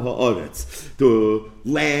 teval ha'aretz, the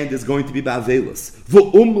land is going to be ba'avelus.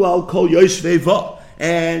 V'umlal kol yoshvei va,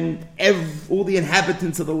 and all the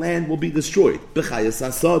inhabitants of the land will be destroyed. B'chayas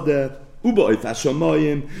hasadeh, u'ba'oif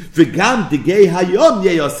hashamayim, v'gam digei hayom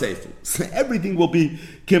yeyosefu. So everything will be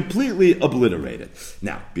completely obliterated.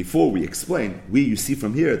 Now, before we explain, you see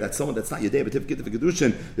from here that someone that's not Yedei B'Tiv Gittin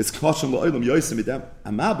V'Kedushin is Koshem La'olam Yosem Yidam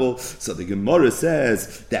Amabel. So the Gemara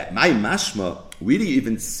says that my mashma, where do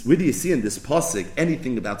you see in this pasuk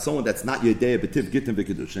anything about someone that's not Yedei B'Tiv Gittin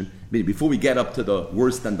V'Kedushin? I mean, before we get up to the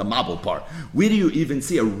worse than the Mabel part, where do you even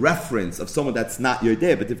see a reference of someone that's not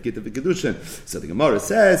Yedei B'Tiv Gittin V'Kedushin? So the Gemara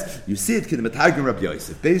says, you see it in the Targum Rabbi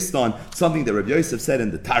Yosef, based on something that Rabbi Yosef said in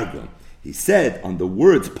the Targum. He said on the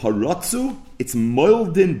words parotzu, it's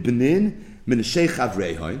moildin b'nin min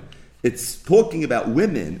chavreihain. It's talking about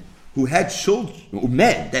women who had children,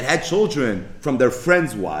 men that had children from their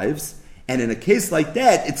friends' wives, and in a case like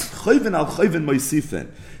that, it's chayvin al chayvin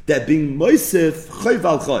moisifin. That being moisif chayv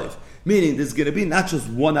al chayv. Meaning there's going to be not just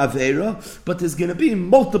one avera, but there's going to be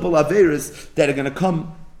multiple averas that are going to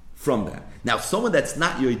come from that. Now, someone that's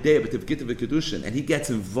not Yoidei but Gittin V'Kedushin, and he gets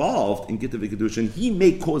involved in Gittin V'Kedushin, he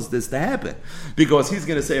may cause this to happen. Because he's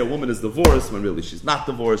going to say a woman is divorced, when really she's not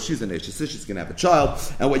divorced, she's an Eshes, she's going to have a child,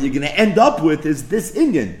 and what you're going to end up with is this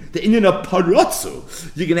Inyan, the Inyan of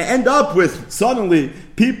Parotzu. You're going to end up with, suddenly,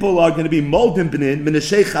 people are going to be Moldim B'nin,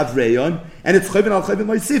 Menashei Chavreyon, and it's Chayvin al Chayvin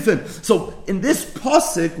Moisifin. So, in this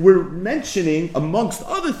pasuk, we're mentioning, amongst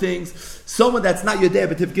other things, someone that's not Yodei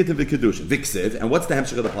but Gittin V'Kedushin, Viksiv, and what's the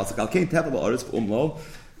Hemshech of the pasuk? Al Kain Tevel Ha'aretz V'Umlo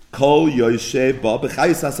Right,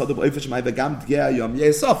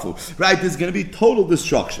 there's going to be total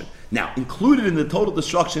destruction. Now, included in the total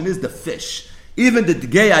destruction is the fish. Even the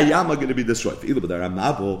Dgei Ayam are going to be destroyed.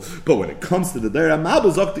 But when it comes to the Dgei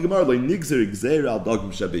Mabul,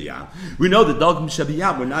 we know the Dogim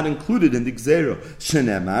Shabiyam were not included in the Gzera.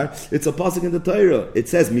 Shenemar, it's a pasuk in the Torah. It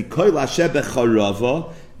says, Mikoil Asher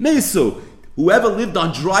Becharava Mesu. Whoever lived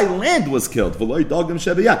on dry land was killed. And here it is Dogim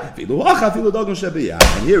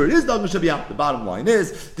Shabiyam. The bottom line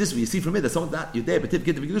is, this we see from it, that someone's not Yudei, but Tiv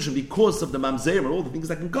Kiddushin Kiddushin because of the Mamzerim and all the things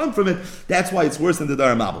that can come from it. That's why it's worse than the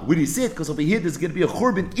Dar Mabel. Where do you see it? Because over here there's going to be a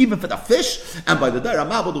churban even for the fish, and by the Dar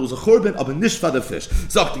Mabel there was a churban of a nish for the fish.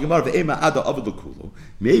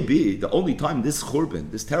 Maybe the only time this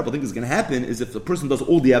churban, this terrible thing is going to happen is if the person does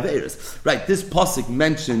all the Averis. Right, this pasuk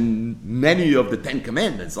mentioned many of the 10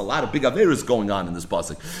 commandments, a lot of big Averis going on in this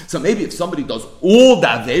pasuk. So maybe if somebody does all the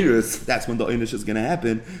Averis, that's when the Einish is going to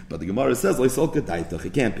happen. But the Gemara says,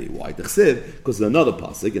 it can't be. Why? Because there's another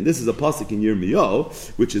pasuk, and this is a pasuk in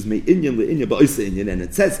Yirmiyahu, which is Me'inyan le'inyan ba'isa inyan, and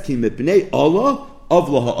it says, Ki mipnei Allah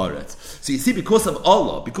avla ha'aretz. So you see, because of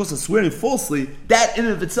Allah, because of swearing falsely, that in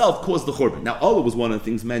and of itself caused the churban. Now, Allah was one of the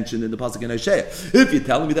things mentioned in the pasuk in Isaiah. If you're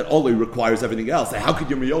telling me that Allah requires everything else, how could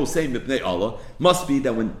Yirmiyahu say mipnei Allah? Must be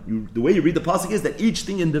that the way you read the pasuk is that each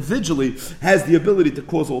thing individually has the ability to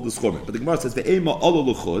cause all this churban. But the Gemara says, ve'ema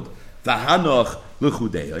Allah l'chud, v'hanach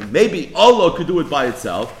l'chudei. Maybe Allah could do it by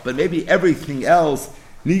itself, but maybe everything else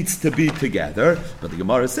needs to be together. But the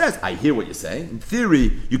Gemara says, I hear what you're saying. In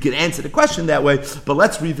theory, you can answer the question that way, but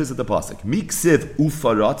let's revisit the pasuk. Miksiv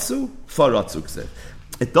ufaratzu, faratzu ksiv.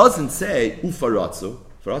 It doesn't say ufaratzu.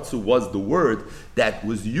 Faratzu was the word that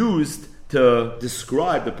was used to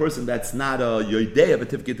describe the person that's not a yoidei of a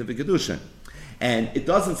tivkit of a kedushin. And it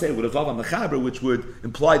doesn't say with a vav mechaber, which would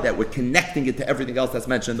imply that we're connecting it to everything else that's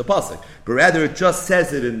mentioned in the pasuk. But rather, it just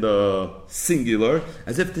says it in the singular,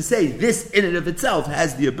 as if to say this in and of itself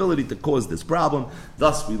has the ability to cause this problem.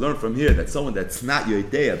 Thus, we learn from here that someone that's not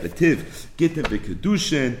yoidei betiv gitin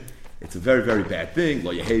v'kedushin, it's a very, very bad thing.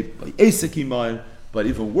 Lo yehed b'esek iman. But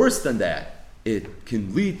even worse than that, it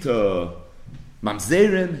can lead to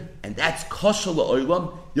mamzerin, and that's kosher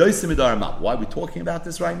la'olam. Why are we talking about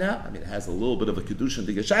this right now? I mean, it has a little bit of a Kiddushin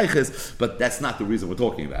Digashayches, but that's not the reason we're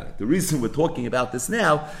talking about it. The reason we're talking about this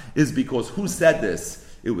now is because who said this?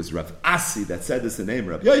 It was Rav Asi that said this in the name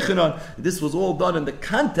of Rav Yochanan. This was all done in the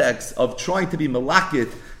context of trying to be malakit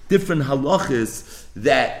different halachas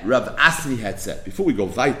that Rav Asi had said. Before we go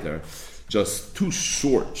weiter, just two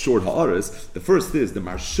short ha'aras. The first is the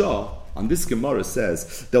Marsha on this Gemara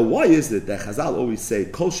says that why is it that Chazal always say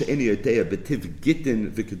Kol she'eni yoteya betiv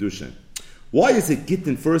gittin v'kedushin? Why is it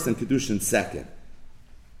gittin first and kedushin second?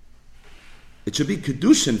 It should be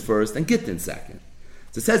kedushin first and gittin second.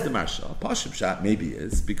 So it says the Marsha, Pashim Shat maybe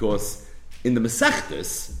is because in the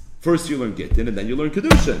Masechtas first you learn gittin and then you learn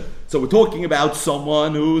kedushin. So we're talking about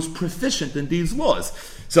someone who's proficient in these laws.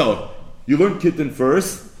 So you learn gittin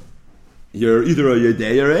first. You're either a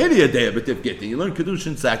Yedei or any Yedei, but if getting, you learn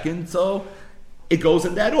Kiddushin second, so it goes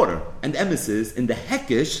in that order. And the emesis, in the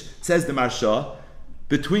Hekish, says the Marsha,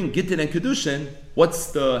 between Gittin and Kiddushin,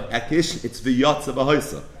 what's the Hekish? It's V'yatz of a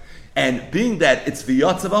Haisa. And being that it's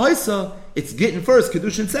V'yatz of a Haisa, it's Gittin first,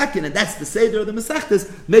 Kiddushin second, and that's the Seder of the Masechtas.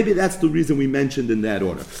 Maybe that's the reason we mentioned in that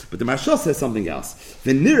order. But the Marsha says something else.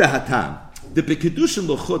 V'nira hatam, the Bekiddushin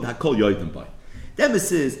l'chud hakol yoidim by. The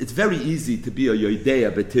emesis, it's very easy to be a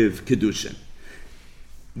Yoidea Betiv Kiddushin.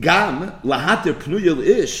 Gam lahater pnuyel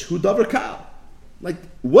ish hu davar kal. Like,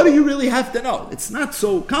 what do you really have to know? It's not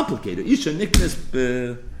so complicated. Isha niknes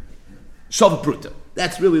shav pruta.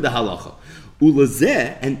 That's really the halacha.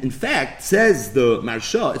 Ulazeh, and in fact, says the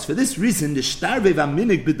Marsha, it's for this reason the shtarve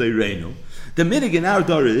v'aminig b'dayreinu. The minig in our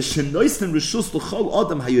Dara is shenoisten rishus l'chol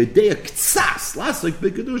adam hayodea ktsas lasik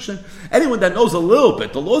b'kedushin. Anyone that knows a little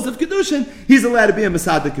bit the laws of kedushin, he's allowed to be a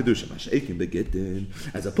masada kedushin. Masheikin begitin,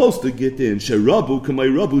 as opposed to gitin sherabu kamay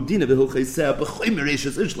rabu dina v'hilcheiseh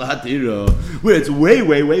b'choymerishas ish lahatira, where it's way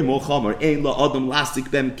more chomer. Ein la adam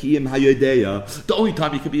lasik bem kiyim hayodea. The only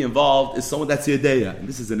time you can be involved is someone that's yodea, and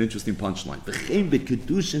this is an interesting punchline. V'chein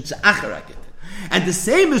b'kedushin she'acharaket. And the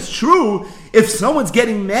same is true if someone's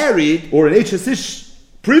getting married, or an HSish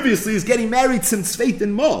previously is getting married since Sveit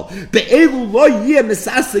and Mol. Be'elu lo yeh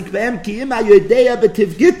mesasik ve'em ki im ha'yodea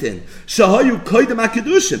betiv gittin, shahayu koidem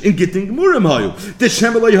ha'kedushin, in gittin gemurim hayu, the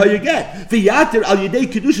shem lo yahayu get, v'yatir al yodei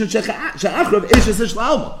kedushin she'achrav HSish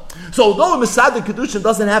la'alma. So although a Masada Kedushin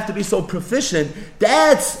doesn't have to be so proficient,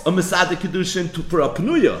 that's a Masada Kedushin for a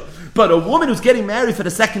Pnuya. But a woman who's getting married for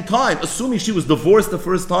the second time, assuming she was divorced the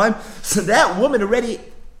first time, so that woman already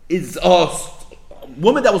is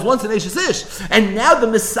woman that was once an Eishes Ish. And now the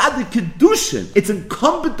Mesader Kiddushin, it's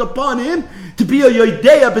incumbent upon him to be a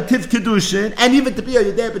Yodeya B'tiv Kiddushin, and even to be a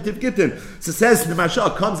Yodeya B'tiv Gittin. So it says in the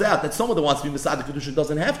Maharsha, comes out that someone that wants to be Mesader Kiddushin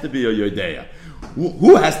doesn't have to be a Yodeya.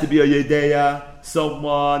 Who has to be a Yodeya?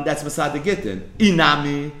 Someone that's Mesader Gittin.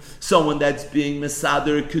 Inami, someone that's being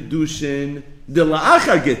Mesader Kiddushin, the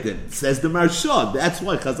la'achar gittin, says the Maharsha. That's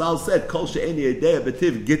why Chazal said, Kol she'eni yedea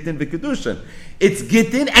b'tiv gittin v'kedushin. It's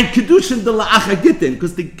gittin and kedushin the la'achar gittin,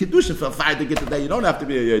 because the kedushin for a fire the gittin that you don't have to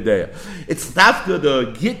be a yedea. It's after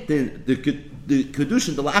the gittin, the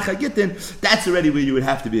kedushin the la'achar gittin. That's already where you would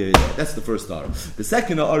have to be a yedea. That's the first ara. The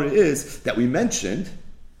second ara is that we mentioned.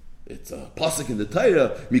 It's a pasuk in the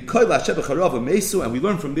Torah, Mikoy la'asher b'charava mesu, and we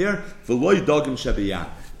learn from there, v'loy dogim shebiyam,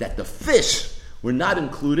 that the fish were not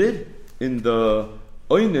included in the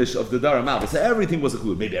oynish of the Dar HaMagal. So everything was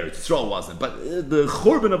included. Maybe Eretz Yisrael wasn't, but the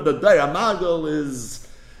churban of the Dar HaMagal is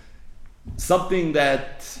something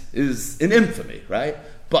that is in infamy, right?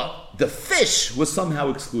 But the fish was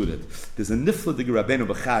somehow excluded. There's a nifla de Rabbeinu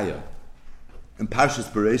Bechaya in Parshas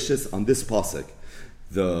Bereshis on this pasuk.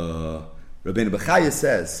 The Rabbeinu Bechaya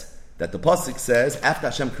says that the pasuk says after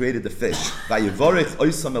Hashem created the fish, Vayivorech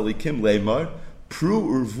oisam elikim leimar. Pru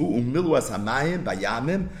urvu umiluas hamayim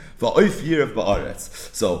bayamim va'oif yirav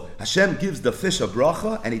ba'aretz. So Hashem gives the fish a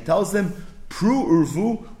bracha, and He tells them, Pru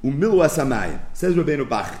urvu umiluas hamayim. Says Rabbeinu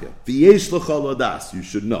Bachya, v'yesh l'chol odas. You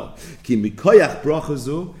should know, ki mikoyach bracha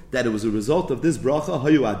zu, that it was a result of this bracha.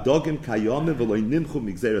 Hayu adogim kayomim v'loy nimchu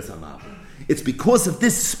migzeres hamav. It's because of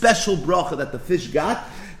this special bracha that the fish got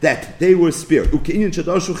that they were spared. Ukeinin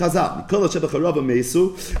shadarshu chazal mikol shebacharava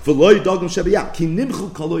meisu v'loy dogim shebiyam ki nimchu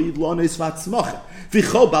koloy idlonis v'atzmachem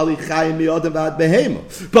v'chol bali chayim miyodem v'ad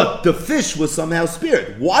behema. But the fish was somehow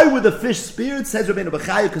spared. Why were the fish spared? Says Rabbeinu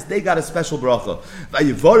Bechaya, because they got a special bracha.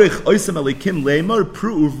 Vayivorich oisam elikim leimar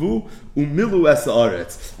pru urvu umilu es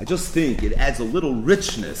haaretz. I just think it adds a little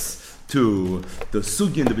richness to the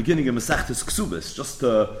sugi in the beginning of Masechtas Ksubis, just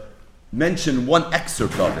to mention one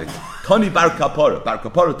excerpt of it. Tani Bar Kapara. Bar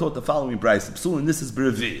Kapara taught the following brayso. Psulin, this is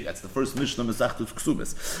Berevi. That's the first Mishnah Masechtas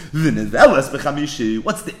Ksubis. V'neveles b'chamishi.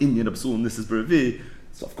 What's the Indian of Psulin? This is Berevi.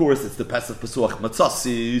 So of course it's the Pesach Pesuach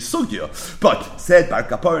Matzasi Sugya. But said Bar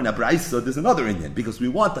Kapara and Abraisa, there's another Indian, because we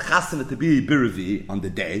want the Chasana to be Berevi on the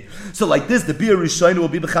day. So like this, the Bir Rishayna will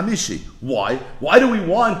be b'chamishi. Why? Why do we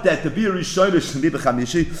want that the Bir Rishayna should be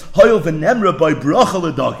b'chamishi? Hoyel v'nemra by bracha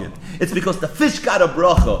l'dagin. It's because the fish got a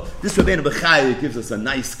bracha. This Rabbeinu Bechaya gives us a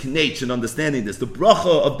nice knetch in understanding this. The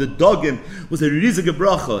bracha of the dagin was a rizige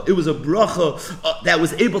bracha. It was a bracha that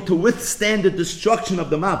was able to withstand the destruction of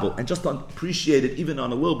the mabul. And just to appreciate it even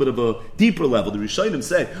on a little bit of a deeper level, the Rishonim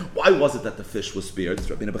say, why was it that the fish was spared?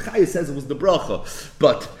 Rabbeinu Bechaya says it was the bracha.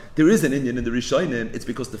 But there is an Indian in the Rishonim, it's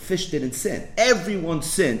because the fish didn't sin. Everyone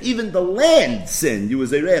sinned. Even the land sinned. You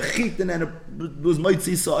was a re'achitin and it was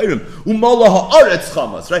moitzi sa'irim. Umala ha'aretz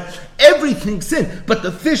chamas, right? Everything sinned, but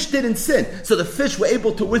the fish didn't sin. So the fish were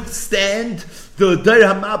able to withstand the Dar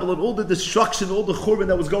HaMabel and all the destruction, all the churban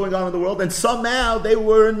that was going on in the world, and somehow they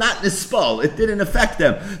were not nispal. It didn't affect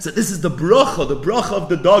them. So this is the bracha of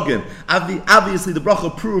the dogim. Obviously the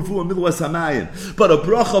bracha pruvu and miluas hamayim. But a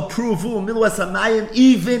bracha pruvu and miluas hamayim,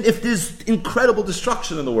 even if there's incredible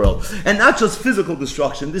destruction in the world. And not just physical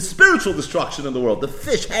destruction, there's spiritual destruction in the world. The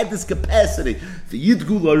fish had this capacity. The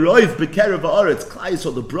yidgu l'roiv b'kerev ha'aretz. So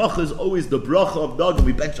the bracha is always the bracha of dogim.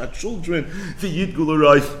 We bench our children. The yidgu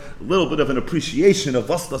l'roiv. A little bit of an appreciation of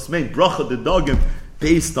Vastas main bracha the dogim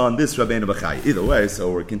based on this Rabbeinu Bechaya. Either way,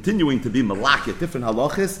 so we're continuing to be malakit different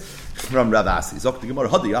halachas from Rav Asi. Zok the Gemara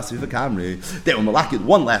Hadi Asi v'Kamri. They were malakit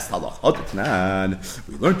one last halach.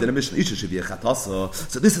 We learned in a Mishnah Isha Shiviyah Chatasa.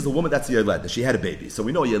 So this is a woman that's a Yeleda. She had a baby. So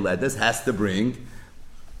we know Yeledas has to bring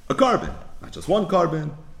a carbon, not just one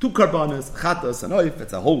carbon. 2 karbanas, chatas, and oif.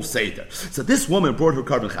 It's a whole seder. So this woman brought her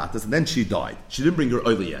carbon chatas, and then she died. She didn't bring her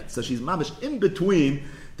oil yet. So she's mamish in between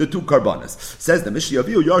the 2 karbanas. Says the Mishnah,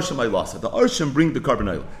 Yaviu Yarshim Ailasa. The Arshim bring the carbon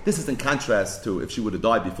oil. This is in contrast to if she would have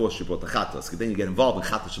died before she brought the chatas. Then you get involved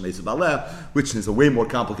in chatas shemesu baleh, which is a way more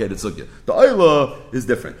complicated sugya. The oil is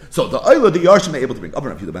different. So the oil the Yarshim are able to bring.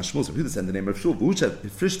 The said the name of Shul.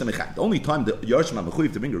 The only time the Yarshim are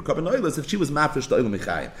mechuyev to bring her carbon oil is if she was mafresh the oil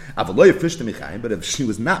mechaim. Avaloy frish the mechaim, but if she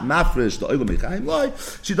was not mafresh the oil mechaim, why?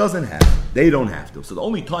 She doesn't have. They don't have to. So the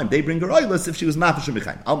only time they bring her oil is if she was mafresh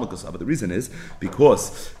mechaim. But the reason is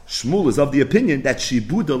because Shmuel is of the opinion that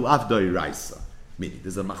shibuda lav da'iraisa. Meaning,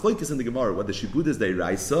 there's a machlokes in the Gemara whether shibuda is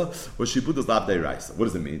da'iraisa or shibuda is lav da'iraisa. What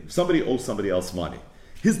does it mean? If somebody owes somebody else money,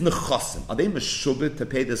 his nechasim, are they meshubit to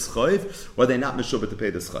pay this chayv, or are they not meshubit to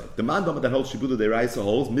pay this chayv? The mandama that holds shibuda deiraisa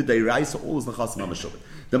holds mid deiraisa, all his nechasim are meshubit.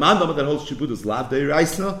 The mandama that holds shibuda's lav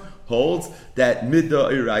deiraisa holds that mid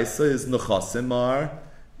deiraisa his nechasim are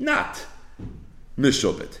not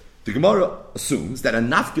meshubit. The Gemara assumes that a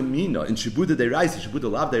nafkamina in shibuda deiraisa,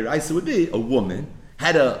 shibuda lav deiraisa would be a woman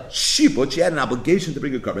had a shibud, she had an obligation to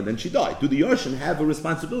bring a carbon, then she died. Do the Yarshim have a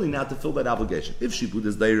responsibility now to fill that obligation? If shibud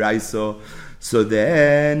is deiraisa, so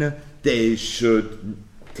then they should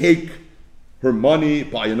take her money,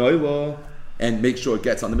 buy an oila, and make sure it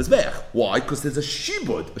gets on the mizbech. Why? Because there's a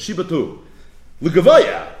shibud too,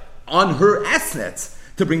 l'gavaya, on her assets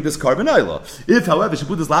to bring this carbon oila. If, however,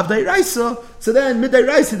 shibud is lav deiraisa, so then mid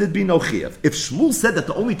deiraisa there'd be no chiyuv. If Shmuel said that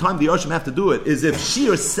the only time the Yarshim have to do it is if she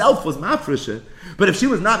herself was mafreshet, but if she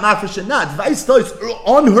was not mafresh, not on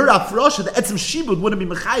her afrosha, the etzem shibud wouldn't be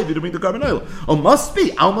mechayiv to bring the carbon oil. Or must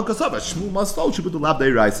be alma kasava. Shmuel must hold shibud lab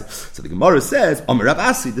deiraisa. So the Gemara says, Rav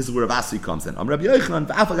Asi. This is where Rav Asi comes in. Rav Yochanan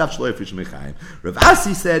v'afagav shloif mechayim. Rav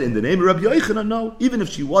Asi said in the name of Rav Yochanan, no, even if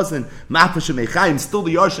she wasn't mafresh mechayim, still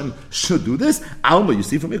the Yarshim should do this. Alma, you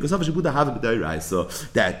see from here, kasava shibud have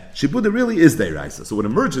deiraisa. That shibud really is deiraisa. So what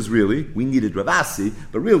emerges really, we needed Rav Asi,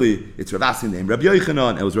 but really it's Rav Asi named Rav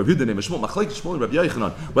Yochanan. It was Rav Yehuda named Shmuel. Machlek Shmuel. Rav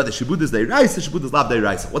Yochanan, whether shibud is deiraisa, shibud is lav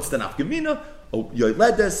deiraisa. What's the nafkamina? Oh,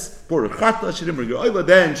 yoyledes, poor chata, she didn't bring her oil,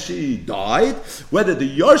 then she died. Whether the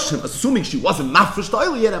Yarshim, assuming she wasn't mafresh the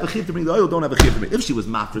oil, yet have a chiv to bring the oil, don't have a chiv to bring. If she was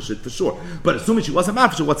mafresh it for sure, but assuming she wasn't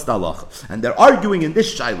mafresh, what's the halacha? And they're arguing in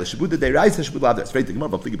this shaila, shibud is deiraisa, shibud lav deiraisa. Straight to Gemara,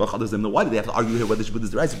 but thinking about chadazim. Why do they have to argue here whether shibud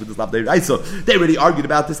is deiraisa, shibud is lav deiraisa? They already argued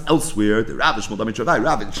about this elsewhere. The Rav Shmuel,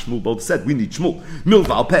 Rav and Shmuel both said we need Shmuel.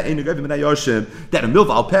 Milva al peh ain't a gavim in Yarshim. That a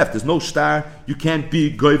milva al peh, if there's no star, you can't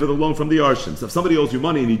be goyver the loan from the Yarshim. So if somebody owes you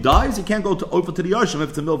money and he dies, you can't go over to the Yarshim if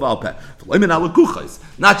it's a milva al peh.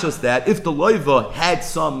 Not just that, if the loiva had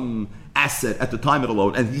some asset at the time of the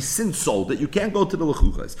loan and he since sold it, you can't go to the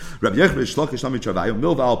lechuchas. Rabbi Yechon Shlokish Nami Travayo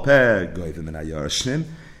Milva al peh goyver min Yarshim.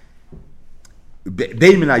 You could be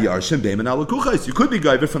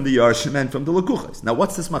goyver from the Yarshim and from the Lekuchas. Now,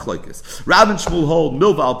 what's this machlokes? Rav and Shmuel hold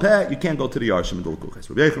milva al peh. You can't go to the Yarshim and the Lekuchas.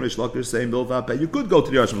 Rabbi Yechon Reish Lakish say milva al peh. You could go to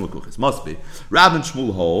the Yarshim and Lekuchas. Must be. Rav and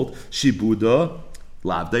Shmuel hold shibuda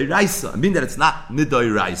lav deiraisa. I mean that it's not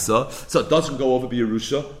midairaisa, so it doesn't go over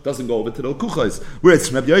Yerusha, doesn't go over to the Lekuchas.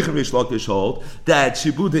 Whereas Rabbi Yechon Reish Lakish hold that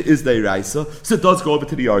shibuda is deiraisa, so it does go over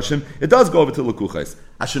to the Yarshim. It does go over to the Lekuchas.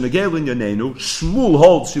 Shmuel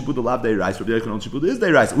holds shibuda lav deiraisa. Rabbi Yochanan shibuda is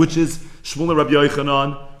deiraisa, which is Shmuel and Rabbi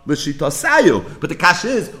Yochanan l'shita sayu. But the kasha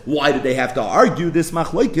is, why did they have to argue this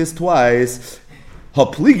machlokes twice?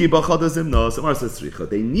 Hapligi b'chadazim no.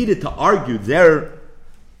 They needed to argue their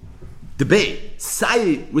debate,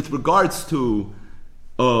 say with regards to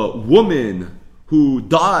a woman who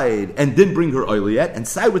died and didn't bring her oil yet, and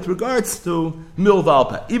say with regards to milva al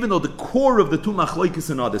peh. Even though the core of the two machlokes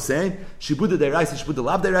are the same, shibuda deiraisa, shibuda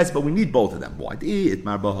lav deiraisa, but we need both of them. Why?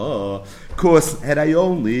 Because had I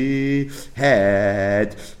only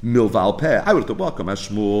had milva al peh, I would have thought, welcome as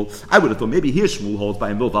Shmuel. I would have thought maybe here Shmuel holds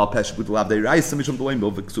by a milva al peh, shibuda lav deiraisa, mishum delay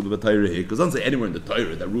milva ksuva b'Torah here, because doesn't say anywhere in the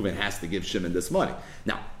Torah that Reuven has to give Shimon this money.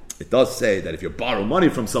 Now, it does say that if you borrow money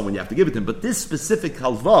from someone, you have to give it to him. But this specific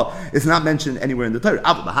halva is not mentioned anywhere in the Torah.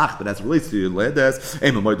 But as it relates to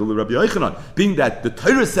being that the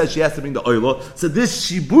Torah says she has to bring the oil, so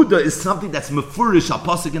this shibuda is something that's mefurish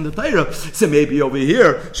apasik in the Torah. So maybe over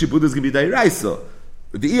here, shibuda is going to be deiraisa.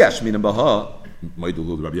 The iash min baha.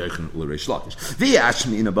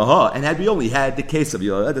 And had we only had the case of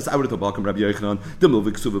this, I would have thought Rabbi Yochanan,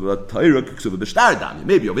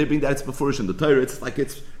 maybe over here being that it's before in the Torah, it's like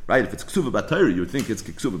it's right. If it's ksuva b'Torah, you would think it's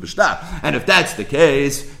ksuva b'shtar. And if that's the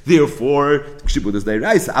case, therefore kshibud is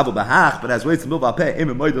deiraisa aval b'hach. But as waits milva peh im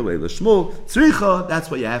moidele l'shmul tzricha, that's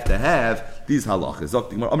what you have to have these halachas.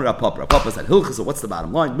 Papa said hilchas. So what's the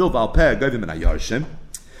bottom line? Milva peh goyvim and ayarshim.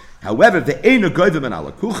 However, the eina goyvim and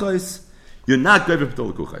alakuchas. You're not going to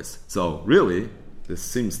Kuchais. So really, this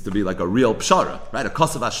seems to be like a real pshara, right? A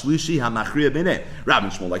kosav ashlishi hamachriya b'nei. Rabbi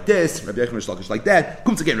Shmuel like this, Rabbi Yechon Lakish like that.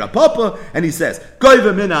 Comes again Rav Papa, and he says,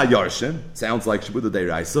 "Goyva mina yarshim." Sounds like shibuda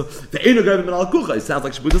deiraisa. The ena goyva mina kuchais sounds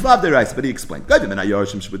like shibuda lav deiraisa. But he explained, "Goyva mina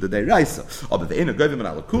yarshim shibuda deiraisa." Oh, but the ena goyva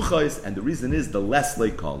mina kuchais, and the reason is the less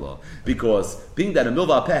leikala, because being that a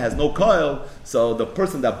milva peh has no coil, so the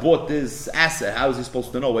person that bought this asset, how is he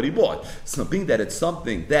supposed to know what he bought? So being that it's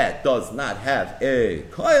something that does not have a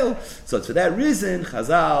coil, so it's for that reason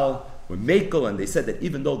Chazal were mekel, and they said that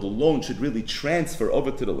even though the loan should really transfer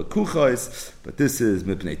over to the lekuchos, but this is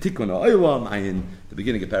mipnei tikkun ha'olam, in the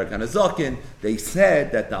beginning of Parak HaNazakin, they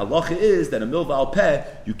said that the halacha is that a milva al peh,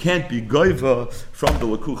 you can't be goiva from the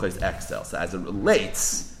lekuchos excel. So as it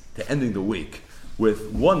relates to ending the week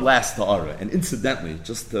with one last ta'ara, and incidentally,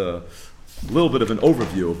 just a little bit of an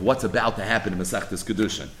overview of what's about to happen in Masechtas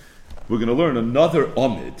Kiddushin. We're going to learn another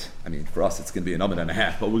Amid. I mean, for us it's going to be an Amid and a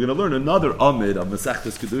half, but we're going to learn another Amid of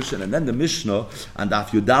Masechtas Kiddushin, and then the Mishnah on Daf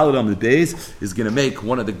Yudalad Amid Beis is going to make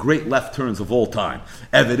one of the great left turns of all time.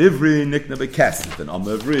 Eved Ivri, Nikna Bekesef, and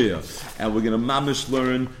Amid Ivriya. And we're going to mamish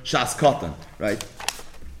learn Shas Katan, right?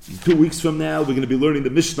 2 weeks from now, we're going to be learning the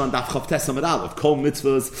Mishnah on Daf Chavtes Amid Aleph, Kol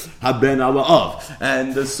Mitzvahs Haben Ala Av,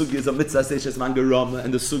 and the sugyas of Mitzvah Seishes Mangaram,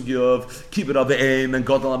 and the sugya of Kibbut of Eim, and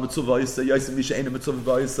Godal HaMitzvah Yisa, Yisem Misha Ein HaMitzvah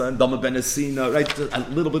Yisa, and Dama Ben Esina, right? A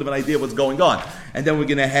little bit of an idea of what's going on. And then we're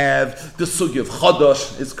going to have the sugya of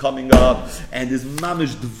Chodosh is coming up, and there's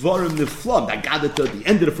Mamish Dvarim Niflam, that got it to the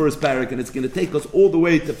end of the first parak, and it's going to take us all the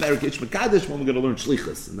way to Parak Ish Mekadesh, when we're going to learn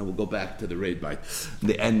Shlichus, and then we'll go back to the raid bite,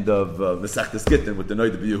 the end of Masechtas Gittin with the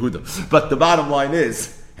Noid of Yehuda. But the bottom line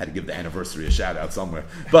is, I had to give the anniversary a shout out somewhere.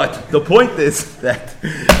 But the point is we're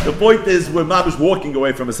mamish walking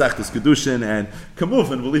away from Masechtas Kiddushin, and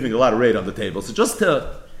Kamufan, we're leaving a lot of raid on the table. So just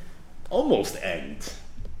to almost end,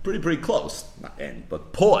 pretty close, not end,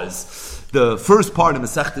 but pause the first part of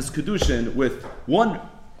Masechtas Kiddushin with one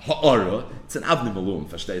ha'ara. It's an avni malum,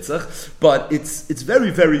 versteht sich, but it's very,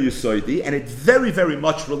 very yisoidi, and it very, very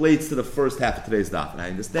much relates to the first half of today's daf. And I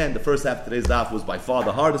understand the first half of today's daf was by far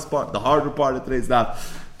the hardest part, the harder part of today's daf,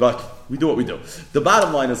 but we do what we do. The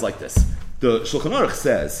bottom line is like this. The Shulchan Aruch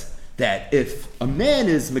says that if a man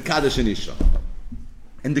is mekadosh an isha,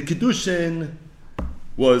 and the Kiddushin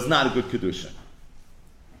was not a good Kiddushin,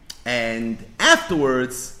 and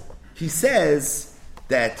afterwards he says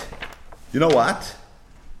that, you know what?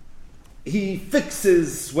 He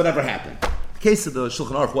fixes whatever happened. The case of the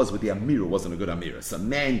Shulchan Aruch was with the Amira wasn't a good Amira. So a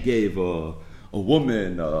man gave a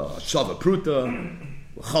woman a Shava Pruta,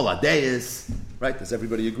 Chaladeis, right? Does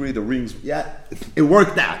everybody agree? The rings, yeah, it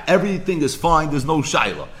worked out. Everything is fine, there's no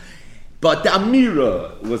Shaila. But the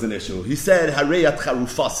Amira was an issue. He said, Hareyat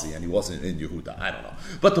Charufasi, and he wasn't in Yehuda, I don't know.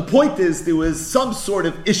 But the point is, there was some sort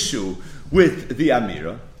of issue with the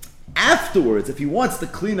Amira. Afterwards, if he wants to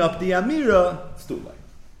clean up the Amira, it's too late.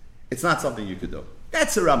 It's not something you could do.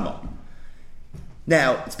 That's a Ramah.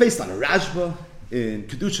 Now, it's based on a Rashba in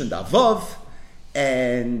Kiddushin Davav,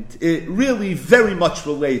 and it really very much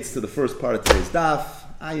relates to the first part of today's daf,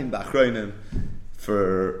 Ayin Bachroinim,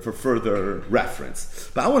 for further reference.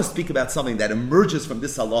 But I want to speak about something that emerges from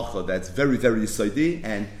this halacha that's very, very yisoidi,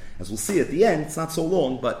 and as we'll see at the end, it's not so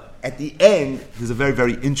long, but at the end, there's a very,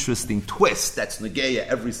 very interesting twist that's negeya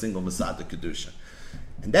every single Masada Kiddushin.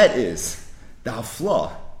 And that is, the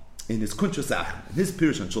Hafla, in his Kuntrus Achim, in his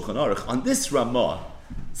Pirush on Shulchan Aruch, on this Ramah,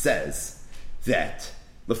 says that,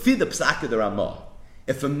 Lefi the Psaka the Ramah,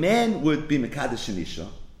 if a man would be Mekadosh an Isha,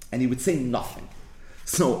 and he would say nothing.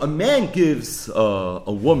 So a man gives a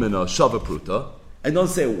woman a Shava Pruta, and don't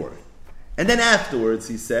say a word. And then afterwards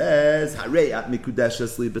he says, Harei at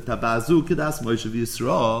Mikudeshes li b'tabazu kedas Moshe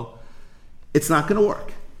v'Yisrael. It's not going to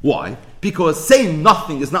work. Why? Because saying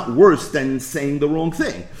nothing is not worse than saying the wrong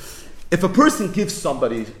thing. If a person gives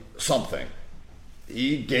somebody something,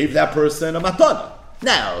 he gave that person a matana.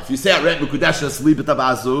 Now, if you say Harei Mikudeshes li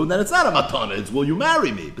b'tabazu, then it's not a matana. It's will you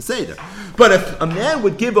marry me? Beseder. But if a man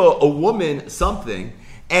would give a woman something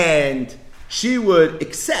and she would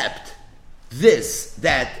accept this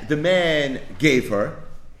that the man gave her,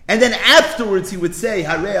 and then afterwards he would say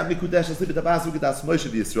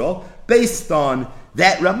based on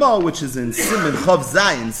that Ramah, which is in Siman Chav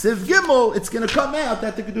Zayin Siv Gimel, it's going to come out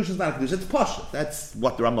that the Kiddushin is not a Kiddush. It's Pasha. That's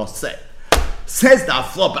what the Ramah say. Says the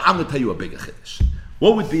Afla, but I'm going to tell you a bigger Kiddush.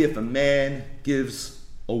 What would be if a man gives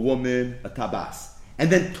a woman a tabas, and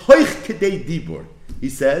then Toich Kedei Dibur, he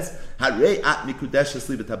says, Harei at Mikudeshes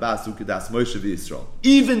li b'tabasu kedas Moshe v'Yisrael.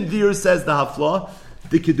 Even there, says the Hafla,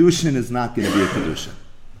 the Kiddushin is not going to be a Kiddushin.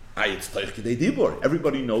 It's Toich Kedei Dibur.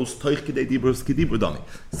 Everybody knows Toich Kedei Dibur is Kedibur Dami.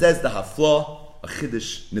 Says the Hafla, a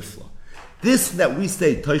Chiddush Nifla. This that we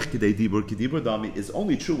say Toich Kedei Dibur, Kedibur Dami is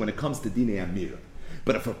only true when it comes to Dinei Amira.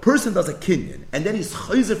 But if a person does a kinyan, and then he's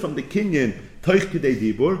chayzer from the kinyan, Toich Kedei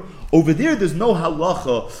Dibur, over there's no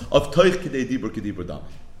halacha of Toich Kedei Dibur, Kedibur Dami.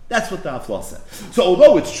 That's what the Hafla said. So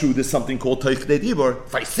although it's true there's something called Teichidei Dibur,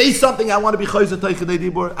 if I say something I want to be Chayzer Teichidei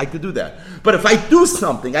Dibur, I could do that. But if I do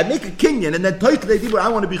something, I make a kinyan, and then Teichidei Dibur, I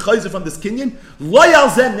want to be Chayzer from this kinyan, Lo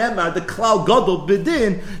Yalzen Nemar, the Klal Gadol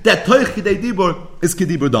Bidin, that Teichidei Dibur is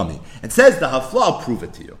Kedibur Dami. And says the Hafla, I'll prove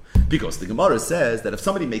it to you. Because the Gemara says that if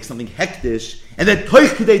somebody makes something hektish, and then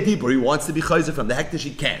Teichidei Dibur, he wants to be Chayzer from the hektish,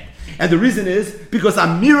 he can't. And the reason is because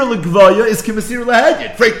Amira Legvaya is Kimasir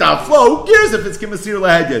Lahedid. Freak the Hafla, who cares if it's Kimasir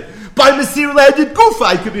Lahedid? By Masir Lahedid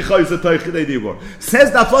Gufa, it could be Chayzer Teichidei Dibur.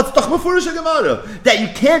 Says the Hafla, it's Toch Mefurish Gemara, that you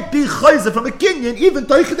can't be Chayzer from a kinyan, even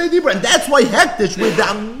Teichidei Dibur. And that's why hektish, where the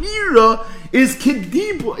Amira is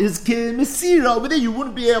Kedibur, is Kimasir, over there you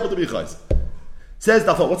wouldn't be able to be Chayzer. Says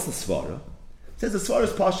the Hafla, what's the Svara? Says the Svara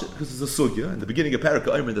is Pasha, because it's a sugya. In the beginning of Parak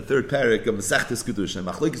Omer, in the third parak of Masechtes Kiddushin,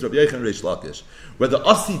 Machlokes Rabbi Yochanan Reish Lakish, whether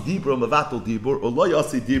Asi Dibur Mevatel Dibur or Lo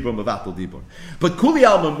Asi Dibur Mevatel Dibur. But Kuli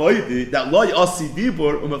Al Mamoidi that Lo Asi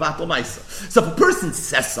Dibur Mevatel Maisa. So if a person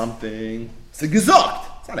says something, it's a gezogt.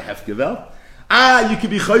 It's not a hefgewel. You can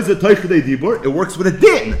be Chayzer Teichidei Dibur. It works with a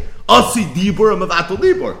din. Asi Dibur Mevatel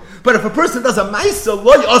Dibur. But if a person does a Maisa,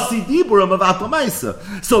 Lo Asi Dibur Mevatel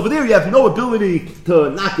Maisa. So over there you have no ability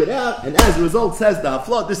to knock it out, and as a result says the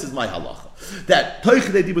Hafla, this is my halacha. That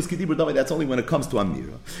Teichidei Dibur is Kedibur Dami, that's only when it comes to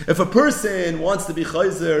Amira. If a person wants to be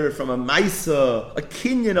Chayzer from a Maisa, a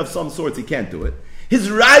kinyan of some sorts, he can't do it. His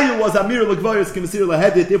raya was Amir L'Gvayos K'Masir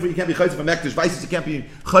L'Hedit. Therefore, you can't be Chayzer from Ektish Vaisus. You can't be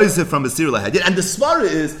Chayzer from Masir L'Hedit. And the svara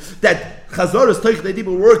is that Chazaras Teichidei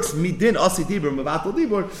Dibur works midin Asi Dibur Mevatel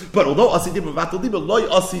Dibur. But although Asi Dibur Mevatel Dibur, Loi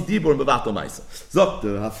Asi Dibur Mevatel Maisa. Zok the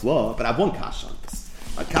Hafla. But I have one kasha on this.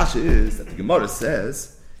 My kasha is that the Gemara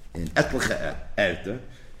says in Etlecha Erte.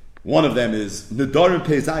 One of them is Nedarim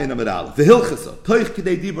Peizayin Amid Aleph. V'hilchasa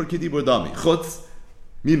Teichidei Dibur Kedibur Dami Chutz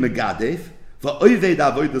Mi Megadev V'oivei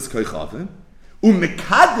Davoidas Koichavim.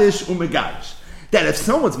 Umekadish umegarish. That if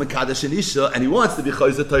someone's mekadesh an isha and he wants to be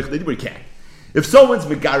chayzer teichidei dibur, he can. If someone's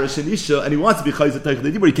megarish an isha and he wants to be chayzer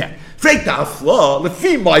teichidei dibur, he can. Freik the Hafla,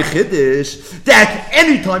 lefi my chiddush, that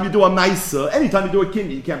anytime you do a maisa, anytime you do a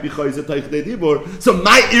kinyan, you can't be chayzer teichidei dibur. So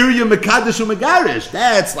my area mekadesh umegarish,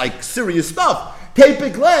 that's like serious stuff.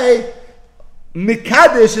 Typically,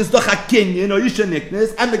 Mekadesh is doch a kinyan or isha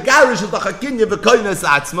niknes, and Megarish is doch a kinyan v'koynes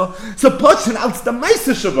atzma. So pochen als the meise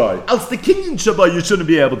shabai, als the kinyan shabai, you shouldn't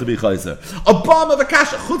be able to be chayzer. A bomb of a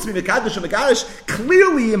kasha chutz mi Mekadesh and Megarish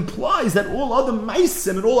clearly implies that all other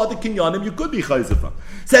meisim and all other kinyanim you could be chayzer from.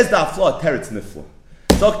 Says the Hafla teretz nifla.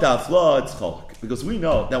 Talk the Hafla it's cholak. Because we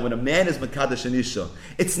know that when a man is Mekadesh and Isha,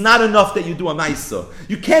 it's not enough that you do a Maisa.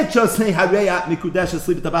 You can't just say, Hareyat Mikudesh,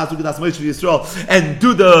 sleep at Tabas, Rugadas, Moshe Yisrael, and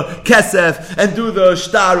do the Kesef, and do the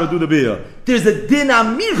Shtar, or do the Biyah. There's a din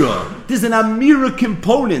amira. There's an amira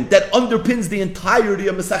component that underpins the entirety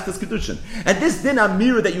of Masechtas Kiddushin. And this din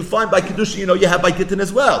amira that you find by Kiddushin, you have by Gittin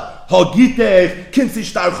as well. Hagitech, Kinsi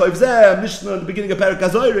Shtar Chayv Zeh, Mishnah, the beginning of Perek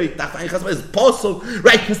HaZoyri, Tafai Chazma is possible,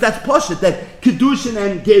 right? Because that's Poshet, that Kiddushin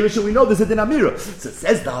and Gerushin, we know there's a din amira. So it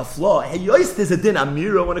says the Hafla, hey, yois, there's a din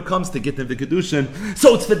amira when it comes to Gittin and Kiddushin.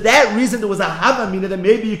 So it's for that reason there was a Havamina that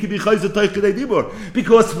maybe you could be Chayzer Teichidei Dibur.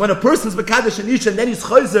 Because when a person's Mekadesh and Isha and then he's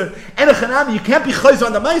Chayzer, and you can't be chayzer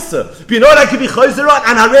on the Maisa. But you know what I could be chayzer on?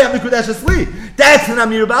 And Harei HaMikudesh Asli. That's an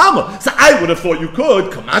Amir Ba'alma. So I would have thought you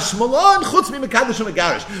could. Kamash Malon, Chutz Mi Mekadesh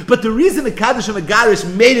HaMegarish. But the reason Mekadesh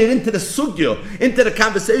HaMegarish made it into the sugya, into the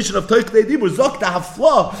conversation of Teichidei Dibur, Zok the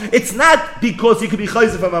Hafla, it's not because you could be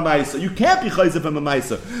chayzer from a Maisa. You can't be chayzer from a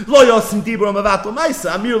Maisa. Lo Yosim Dibur Mevatel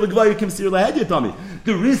Maisa. Amir L'Gvaya Kimsir L'Hedya Tami.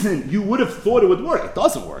 The reason you would have thought it would work, it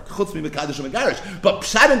doesn't work. Chutz Mi Mekadesh HaMegarish. But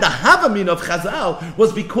Pshat and the Havamin of Chazal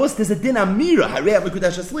was because there's a din Amira, Harei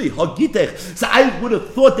HaMikudesh Asli, Hagitech. So I would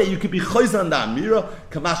have thought that you could be chayzer on the Amira,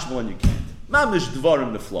 Kamash Malon you can't. Mamish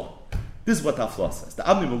Dvarim Nefla. This is what Hafla says. The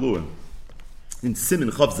Avnei Miluim in Siman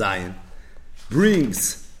Chav Zayin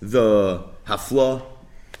brings the Hafla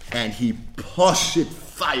and he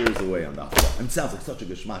fires away on the Hafla. And it sounds like such a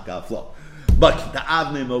geschmack Hafla. But the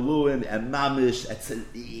Avnei Miluim and Mamish,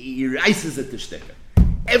 he rises it to shticker.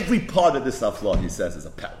 Every part of this Hafla, he says, is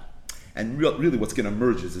a pella. And really what's going to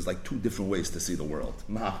emerge is like two different ways to see the world.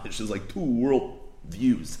 Mamish is like two world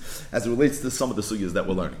views as it relates to some of the sugyas that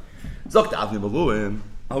we're learning. Zok the Avnei Miluim,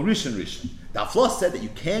 al Rishon. The Hafla said that you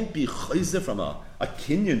can't be chayzer from a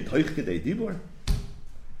kinyan Teichidei Dibur.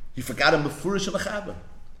 You forgot a mefurish of a chaber.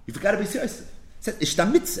 You forgot to be Yosef. He said,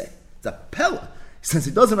 Ishta mitzeh. It's a pella. Since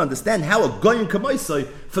he doesn't understand how a goyin kamaisai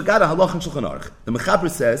forgot a halach and shulchan aruch. The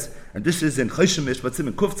Mechaber says, and this is in Choshen Mishpatzim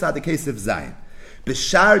in Kuf Tzadik Kesef Zayin,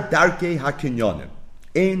 B'shar darkei hakinyonim,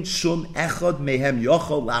 ein shum echad mehem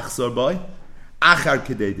yochol lachzor boy, achar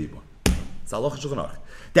kedei dibur. It's halach and shulchan aruch.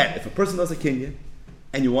 That if a person does a kinyan,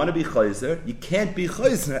 and you want to be chayzer, you can't be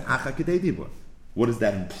chayzer acha kedei dibur. What does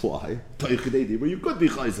that imply? You could be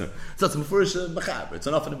chayzer. So it's mefurish mechaber. It's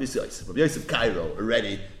enough in the Bisi Yosef. Rabbi Yosef Cairo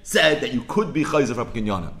already said that you could be chayzer from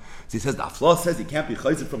kinyanim. So he says the Afla says you can't be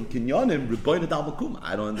chayzer from kinyanim. Rebbeinu dal makum.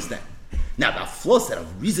 I don't understand. Now the Afla said a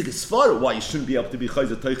rizik svara why you shouldn't be able to be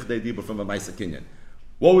chayzer toichdei dibur from a ma'isa kinyan.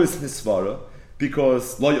 What was his svara?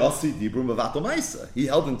 Because lo yasi dibur mevatel ma'isa. He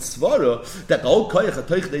held in svara that the whole koyach of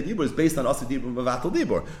toichdei dibur is based on asi dibur mevatel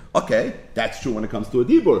dibur. Okay, that's true when it comes to a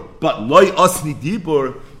dibur, but lo yasi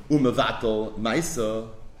dibur umevatel ma'isa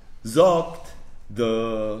zogt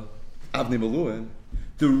the Avnei Miluim.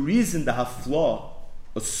 The reason the Hafla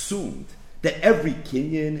assumed that every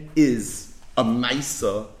kinyan is a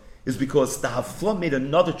ma'isa is because the Hafla made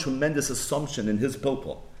another tremendous assumption in his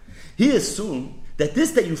pilpul. He assumed that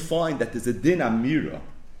this that you find that there's a din amira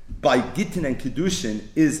by Gittin and Kiddushin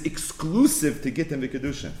is exclusive to Gittin and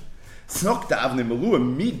Kiddushin. Snokta Avnei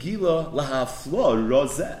Miluim mi gila lahafla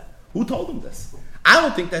rozeh. Who told him this? I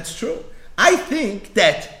don't think that's true. I think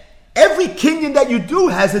that every kinyan that you do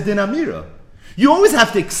has a din amira. You always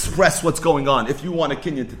have to express what's going on if you want a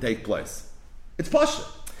kinyan to take place. It's pasha.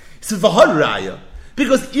 It's a v'haraya.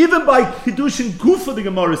 Because even by Kiddushin Gufa, the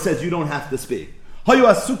Gemara says you don't have to speak. Hayu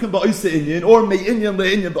asukim ba'isa inyan, or me'inyan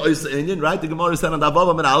le'inyan ba'isa inyan, right? The Gemara said on the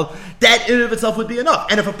Avava Menal, that in and of itself would be enough.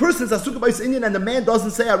 And if a person is asukim ba'isa inyan and the man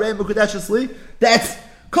doesn't say Arei Mekudesh Asli, that's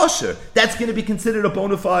kosher. That's going to be considered a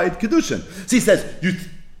bona fide Kiddushin. So he says,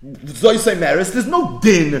 Zoysay Maris, there's no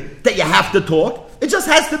din that you have to talk. It just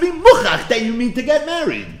has to be muchach that you mean to get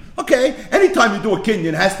married. Okay, anytime you do a kinyan,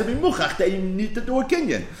 it has to be muchach that you need to do a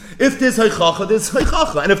kinyan. If there's heichacha, there's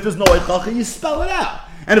heichacha. And if there's no heichacha, you spell it out.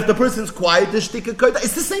 And if the person's quiet, there's shtika koida.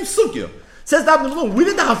 It's the same sugya. Says that we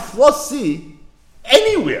didn't have flossy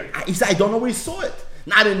anywhere. He said, I don't know where he saw it.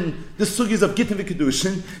 Not in the sugyas of Gittin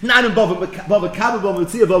v'Kiddushin, not in Bava Kabba, Bava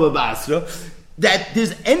Tzia, Bava Basra, that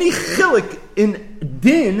there's any chilik in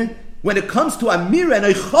din when it comes to amira and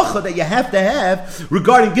eichacha that you have to have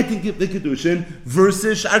regarding Gittin v'Kiddushin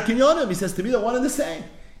versus Shar Kinyonim. He says to me, they're one and the same.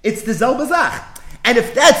 It's the Zel Bazach. And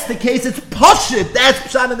if that's the case, it's pashit. That's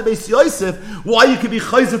pshat in the Beis Yosef. Why you can be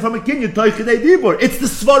chayzer from a kinyan toichdei dibur? It's the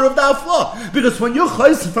svar of the afla. Because when you're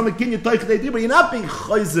chayzer from a kinyan toichdei dibur, you're not being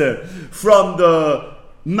chayzer from the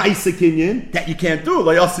ma'isa kinyan that you can't do.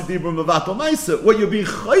 Like yasi dibur mevatel ma'isa. What you're being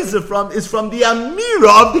chayzer from is from the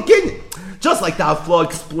amira of the kinyan. Just like the afla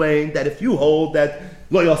explained that if you hold that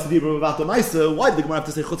Lo Yosef about the Maisa. Why did the Gemara have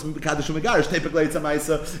to say Chutz Mikdash Megarish? Typically, it's a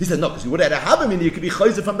Maisa. He said no, because you would have Havamin. You could be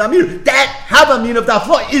Chayzer from the Amir. That Havamin of the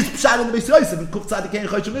Afla is Pshat in the Beis Yosef and Kuf Tzadik Ein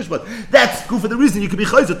Chayzer Mishpat. That's good for the reason you could be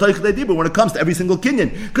Chayzer Toichdei Dibur when it comes to every single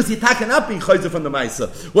kinyan, because you're not being Chayzer from the Maisa.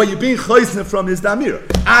 What you're being Chayzer from is the Amir.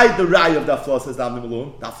 The Raya of the Afla says the Avnei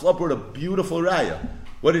Miluim. The Afla brought a beautiful Raya.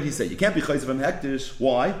 What did he say? You can't be Chayzer from Hektish.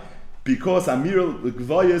 Why? Because Amir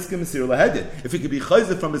l'gvaya is k'mesir l'hedid. If it could be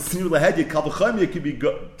chayzer from a sinir l'hedid, kavachayim it could be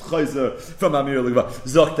chayzer from Amir l'gvaya.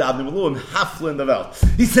 Zok to Avnei Miluim hafla in the Welt.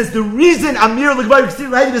 He says the reason Amir l'gvaya k'mesir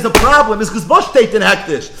l'hedid is a problem is because Bosh state in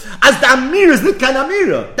hektish. As the Amir is not kind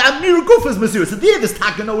Amira. The Amir guf is mesir. So the is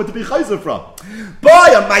taken know what to be chayzer from.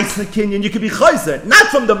 By a Maisa Kinyan, you can be chayzer not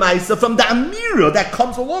from the Maisa, from the Amira that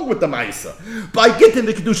comes along with the Maisa. By Gittin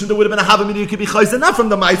the Kiddushin, there would have been a Havamina you could be chayzer not from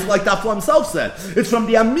the Maisa, like the Afla himself said. It's from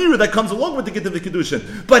the Amira that comes along with the Gittin the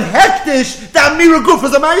Kiddushin. But Hektish, the Amira guf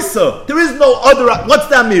is a Maisa. There is no other. What's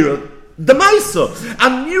the Amira? The Maisa.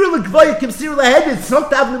 Amira l'gvaya kimsir l'hedid. It's not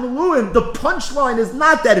the Avnei Miluim. The punchline is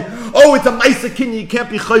not that, it's a Maisa Kinyan, you can't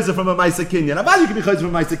be chayzer from a Maisa Kinyan. About you can be chayzer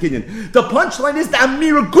from a Maisa Kinyan. The punchline is the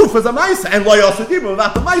Amira guf is a Maisa. And lo yosedimu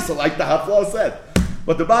about the Maisa, like the Hafla said.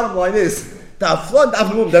 But the bottom line is, the Hafla and the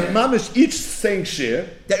Avnei Miluim, they're mamish each saying shir,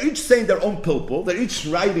 they're each saying their own pilpul, they're each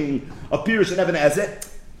writing a pirush and Evan Ezet.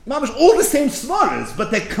 Mamish, all the same svaras,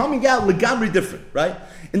 but they're coming out legamri different, right?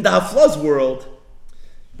 In the Hafla's world,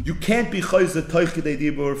 you can't be chayzer toichdei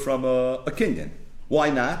dibur from a kinyan. Why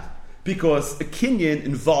not? Because a kinyan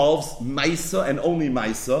involves maisa and only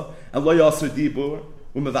maisa, and lo yaser dibur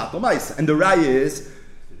umevato maisa. And the raya is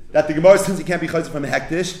that the Gemara says you can't be chayzer from a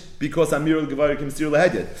hektish because amir l'gevara kimsir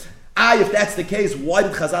l'hedid. If that's the case, why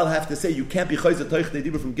did Chazal have to say you can't be chayzer toichdei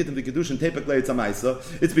dibur from Gittin v'Kiddushin? Typically, it's a maisa.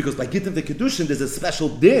 It's because by Gittin v'Kiddushin there's a special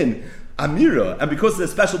din amira, and because there's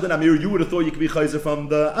a special din amira, you would have thought you could be chayzer from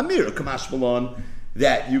the amira kamash malon.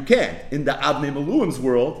 That you can't. In the Avnei Miluim's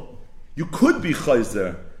world, you could be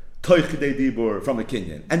chayzer toichdei dibur from a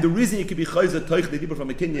kinyan. And the reason you could be chayzer toichdei dibur from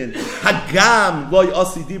a kinyan, hagam lo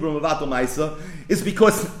yasi dibur mevatel maisa, is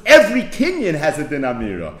because every Kinyan has a din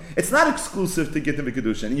Amira. It's not exclusive to Gittin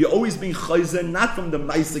v'Kiddushin. And you're always being chayzer, not from the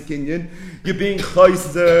Maisa Kinyan, you're being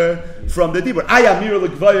chayzer from the Dibur. Ay Amira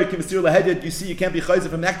l'gvaya ki Mesira l'hedet, you see you can't be chayzer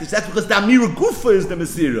from Akdish. That's because the Amira Gufa is the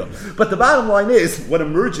Mesira. But the bottom line is, what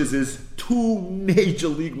emerges is two major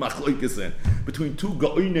league machloikis between two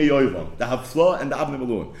Ga'inei Yoivam, the Hafla and the Avnei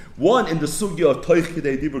Malun. One in the sugya of Toich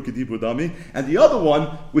Kidei Dibur Kedibur Dami, and the other one,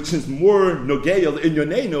 which is more Nogeil in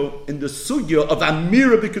Yonenu, in the sugya of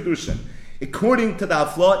Amira B'Kedushin. According to the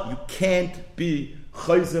Hafla, you can't be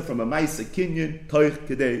chayzer from a Maisa Kinyan, Toich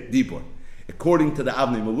Kidei Dibur. According to the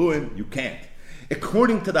Avnei Malun, you can't.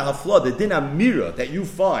 According to the Hafla, the din Amira that you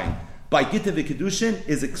find by Gittin v'Kiddushin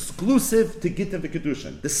is exclusive to Gittin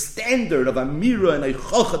v'Kiddushin. The standard of Amira and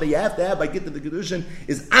Eichocha that you have to have by Gittin v'Kiddushin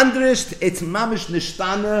is andrisht, it's mamish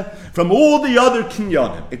nishtana from all the other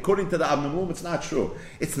kinyanim. According to the Avnei Malun, it's not true.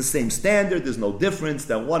 It's the same standard, there's no difference,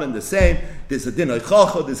 they're one and the same. There's a din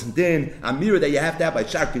Eichocha, there's a din Amira that you have to have by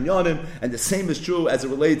Shar kinyanim, and the same is true as it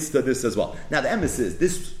relates to this as well. Now the emes is,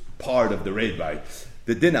 this part of the raid, right?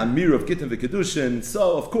 The din Amir of Gittin v'Kiddushin.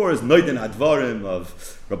 So, of course, Noidin Hadvarim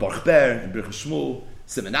of Baruch Ber and Birchas Shmuel,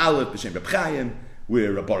 Siman Aleph, B'Shem Reb Chaim,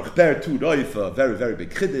 where Baruch Ber tu roif a very, very big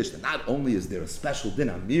Kiddush. And not only is there a special din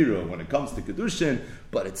Amir when it comes to Kiddushin,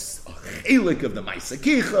 but it's a chelik of the Maisa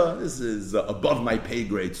Kicha. This is above my pay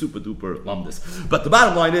grade, super duper lumdus. But the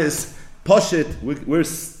bottom line is, Pashit, we're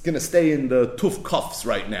going to stay in the Tuf Kufs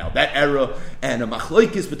right now, that era, and a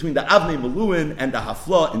machloikis between the Avnei Maluin and the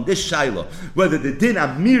Hafla in this Shaila, whether the Din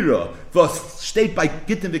Amira was state by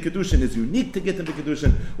Gittin v'Kiddushin is unique to Gittin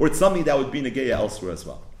v'Kiddushin, or it's something that would be Negeya elsewhere as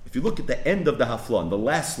well. If you look at the end of the Hafla, in the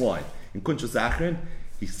last line, in Kunshas Achron,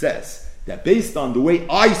 he says that based on the way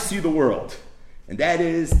I see the world, and that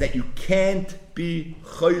is that you can't be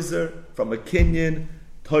chayzer from a Kinyan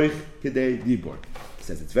Toich Kedei Dibur. He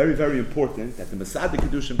says it's very, very important that the Masad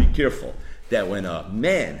Kiddushin be careful that when a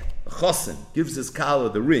man, a chassan, gives his kala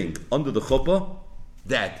the ring under the chuppah,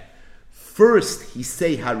 that first he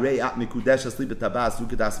say Harei at Mikudesh Asli B'Tabas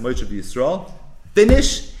Ukedas Moishe Yisrael,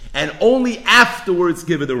 finish, and only afterwards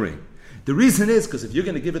give her the ring. The reason is because if you're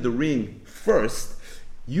going to give her the ring first,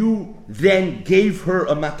 you then gave her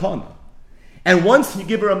a matana, and once you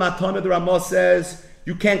give her a matana, the Ramah says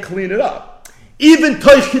you can't clean it up. Even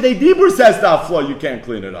Toich Kidei Dibur says the Hafla, you can't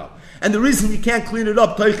clean it up. And the reason you can't clean it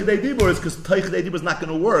up, Toich Kidei Dibur, is because Toich Kidei Dibur is not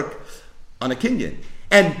going to work on a Kinyan.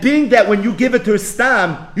 And being that when you give it to her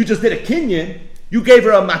Stam, you just did a Kinyan, you gave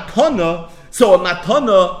her a Matana, so a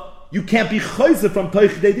Matana, you can't be chayzer from Toich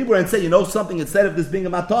Kidei Dibur and say, you know something, instead of this being a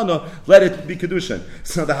Matana, let it be Kiddushin.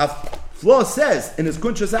 So the Hafla says in his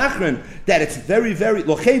Kunshas Achron that it's very, very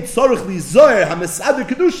lochei tzorich li zoyer hamesader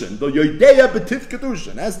Kiddushin, the yodeya betif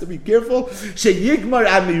Kiddushin. Has to be careful. Sheyigmar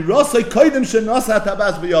amirosay koydem shenasa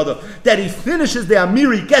tabas b'yada. That he finishes the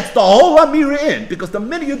Amiri, gets the whole Amira in. Because the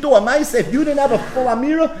minute you do a Maisa, if you didn't have a full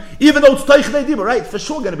Amira, even though it's Toich Kidei Dibur, right? For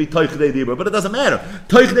sure going to be Toich Kidei Dibur, but it doesn't matter.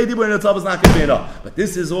 Toich Kidei Dibur in itself is not going to be enough. But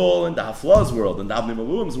this is all in the Hafla's world, in the Avnei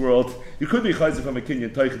Malun's world. You could be chayzer from a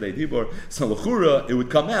Kinyan Toich Kidei Dibur. So l'chura, it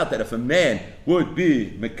would come out that if a man would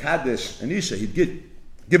be Mekadesh Anisha, he'd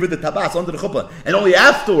give her the tabas under the chuppah, and only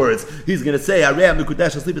afterwards he's going to say, Harei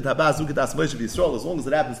Mekudesh Asli B'Tabas Ukedas Moishe Yisrael. As long as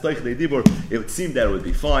it happens Toich Kidei Dibur, it would seem that it would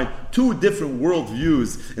be fine. Two different world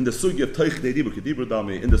views in the sugya of Toich Kidei Dibur, Kedibur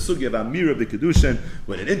Dami, in the sugya of Amira B'Kiddushin,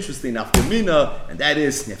 with an interesting nafkamina, and that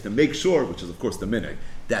is, you have to make sure, which is of course the minhag,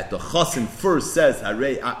 that the chassan first says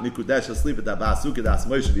Harei at Mikudesh Asli B'Tabas Ukedas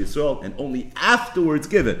Moishe Yisrael, and only afterwards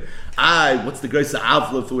give it. What's the grace of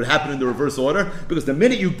Avla if it would happen in the reverse order? Because the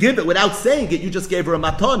minute you give it without saying it, you just gave her a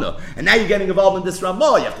matana, and now you're getting involved in this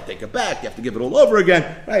Ramah. You have to take it back. You have to give it all over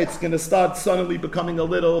again. Right? It's going to start suddenly becoming a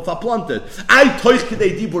little faplanted. Toich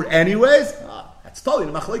Kidei Dibur anyways. That's totally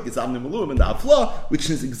the machlokes Avnei Malun and the Hafla, which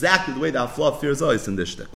is exactly the way the Hafla fears us in this shtick.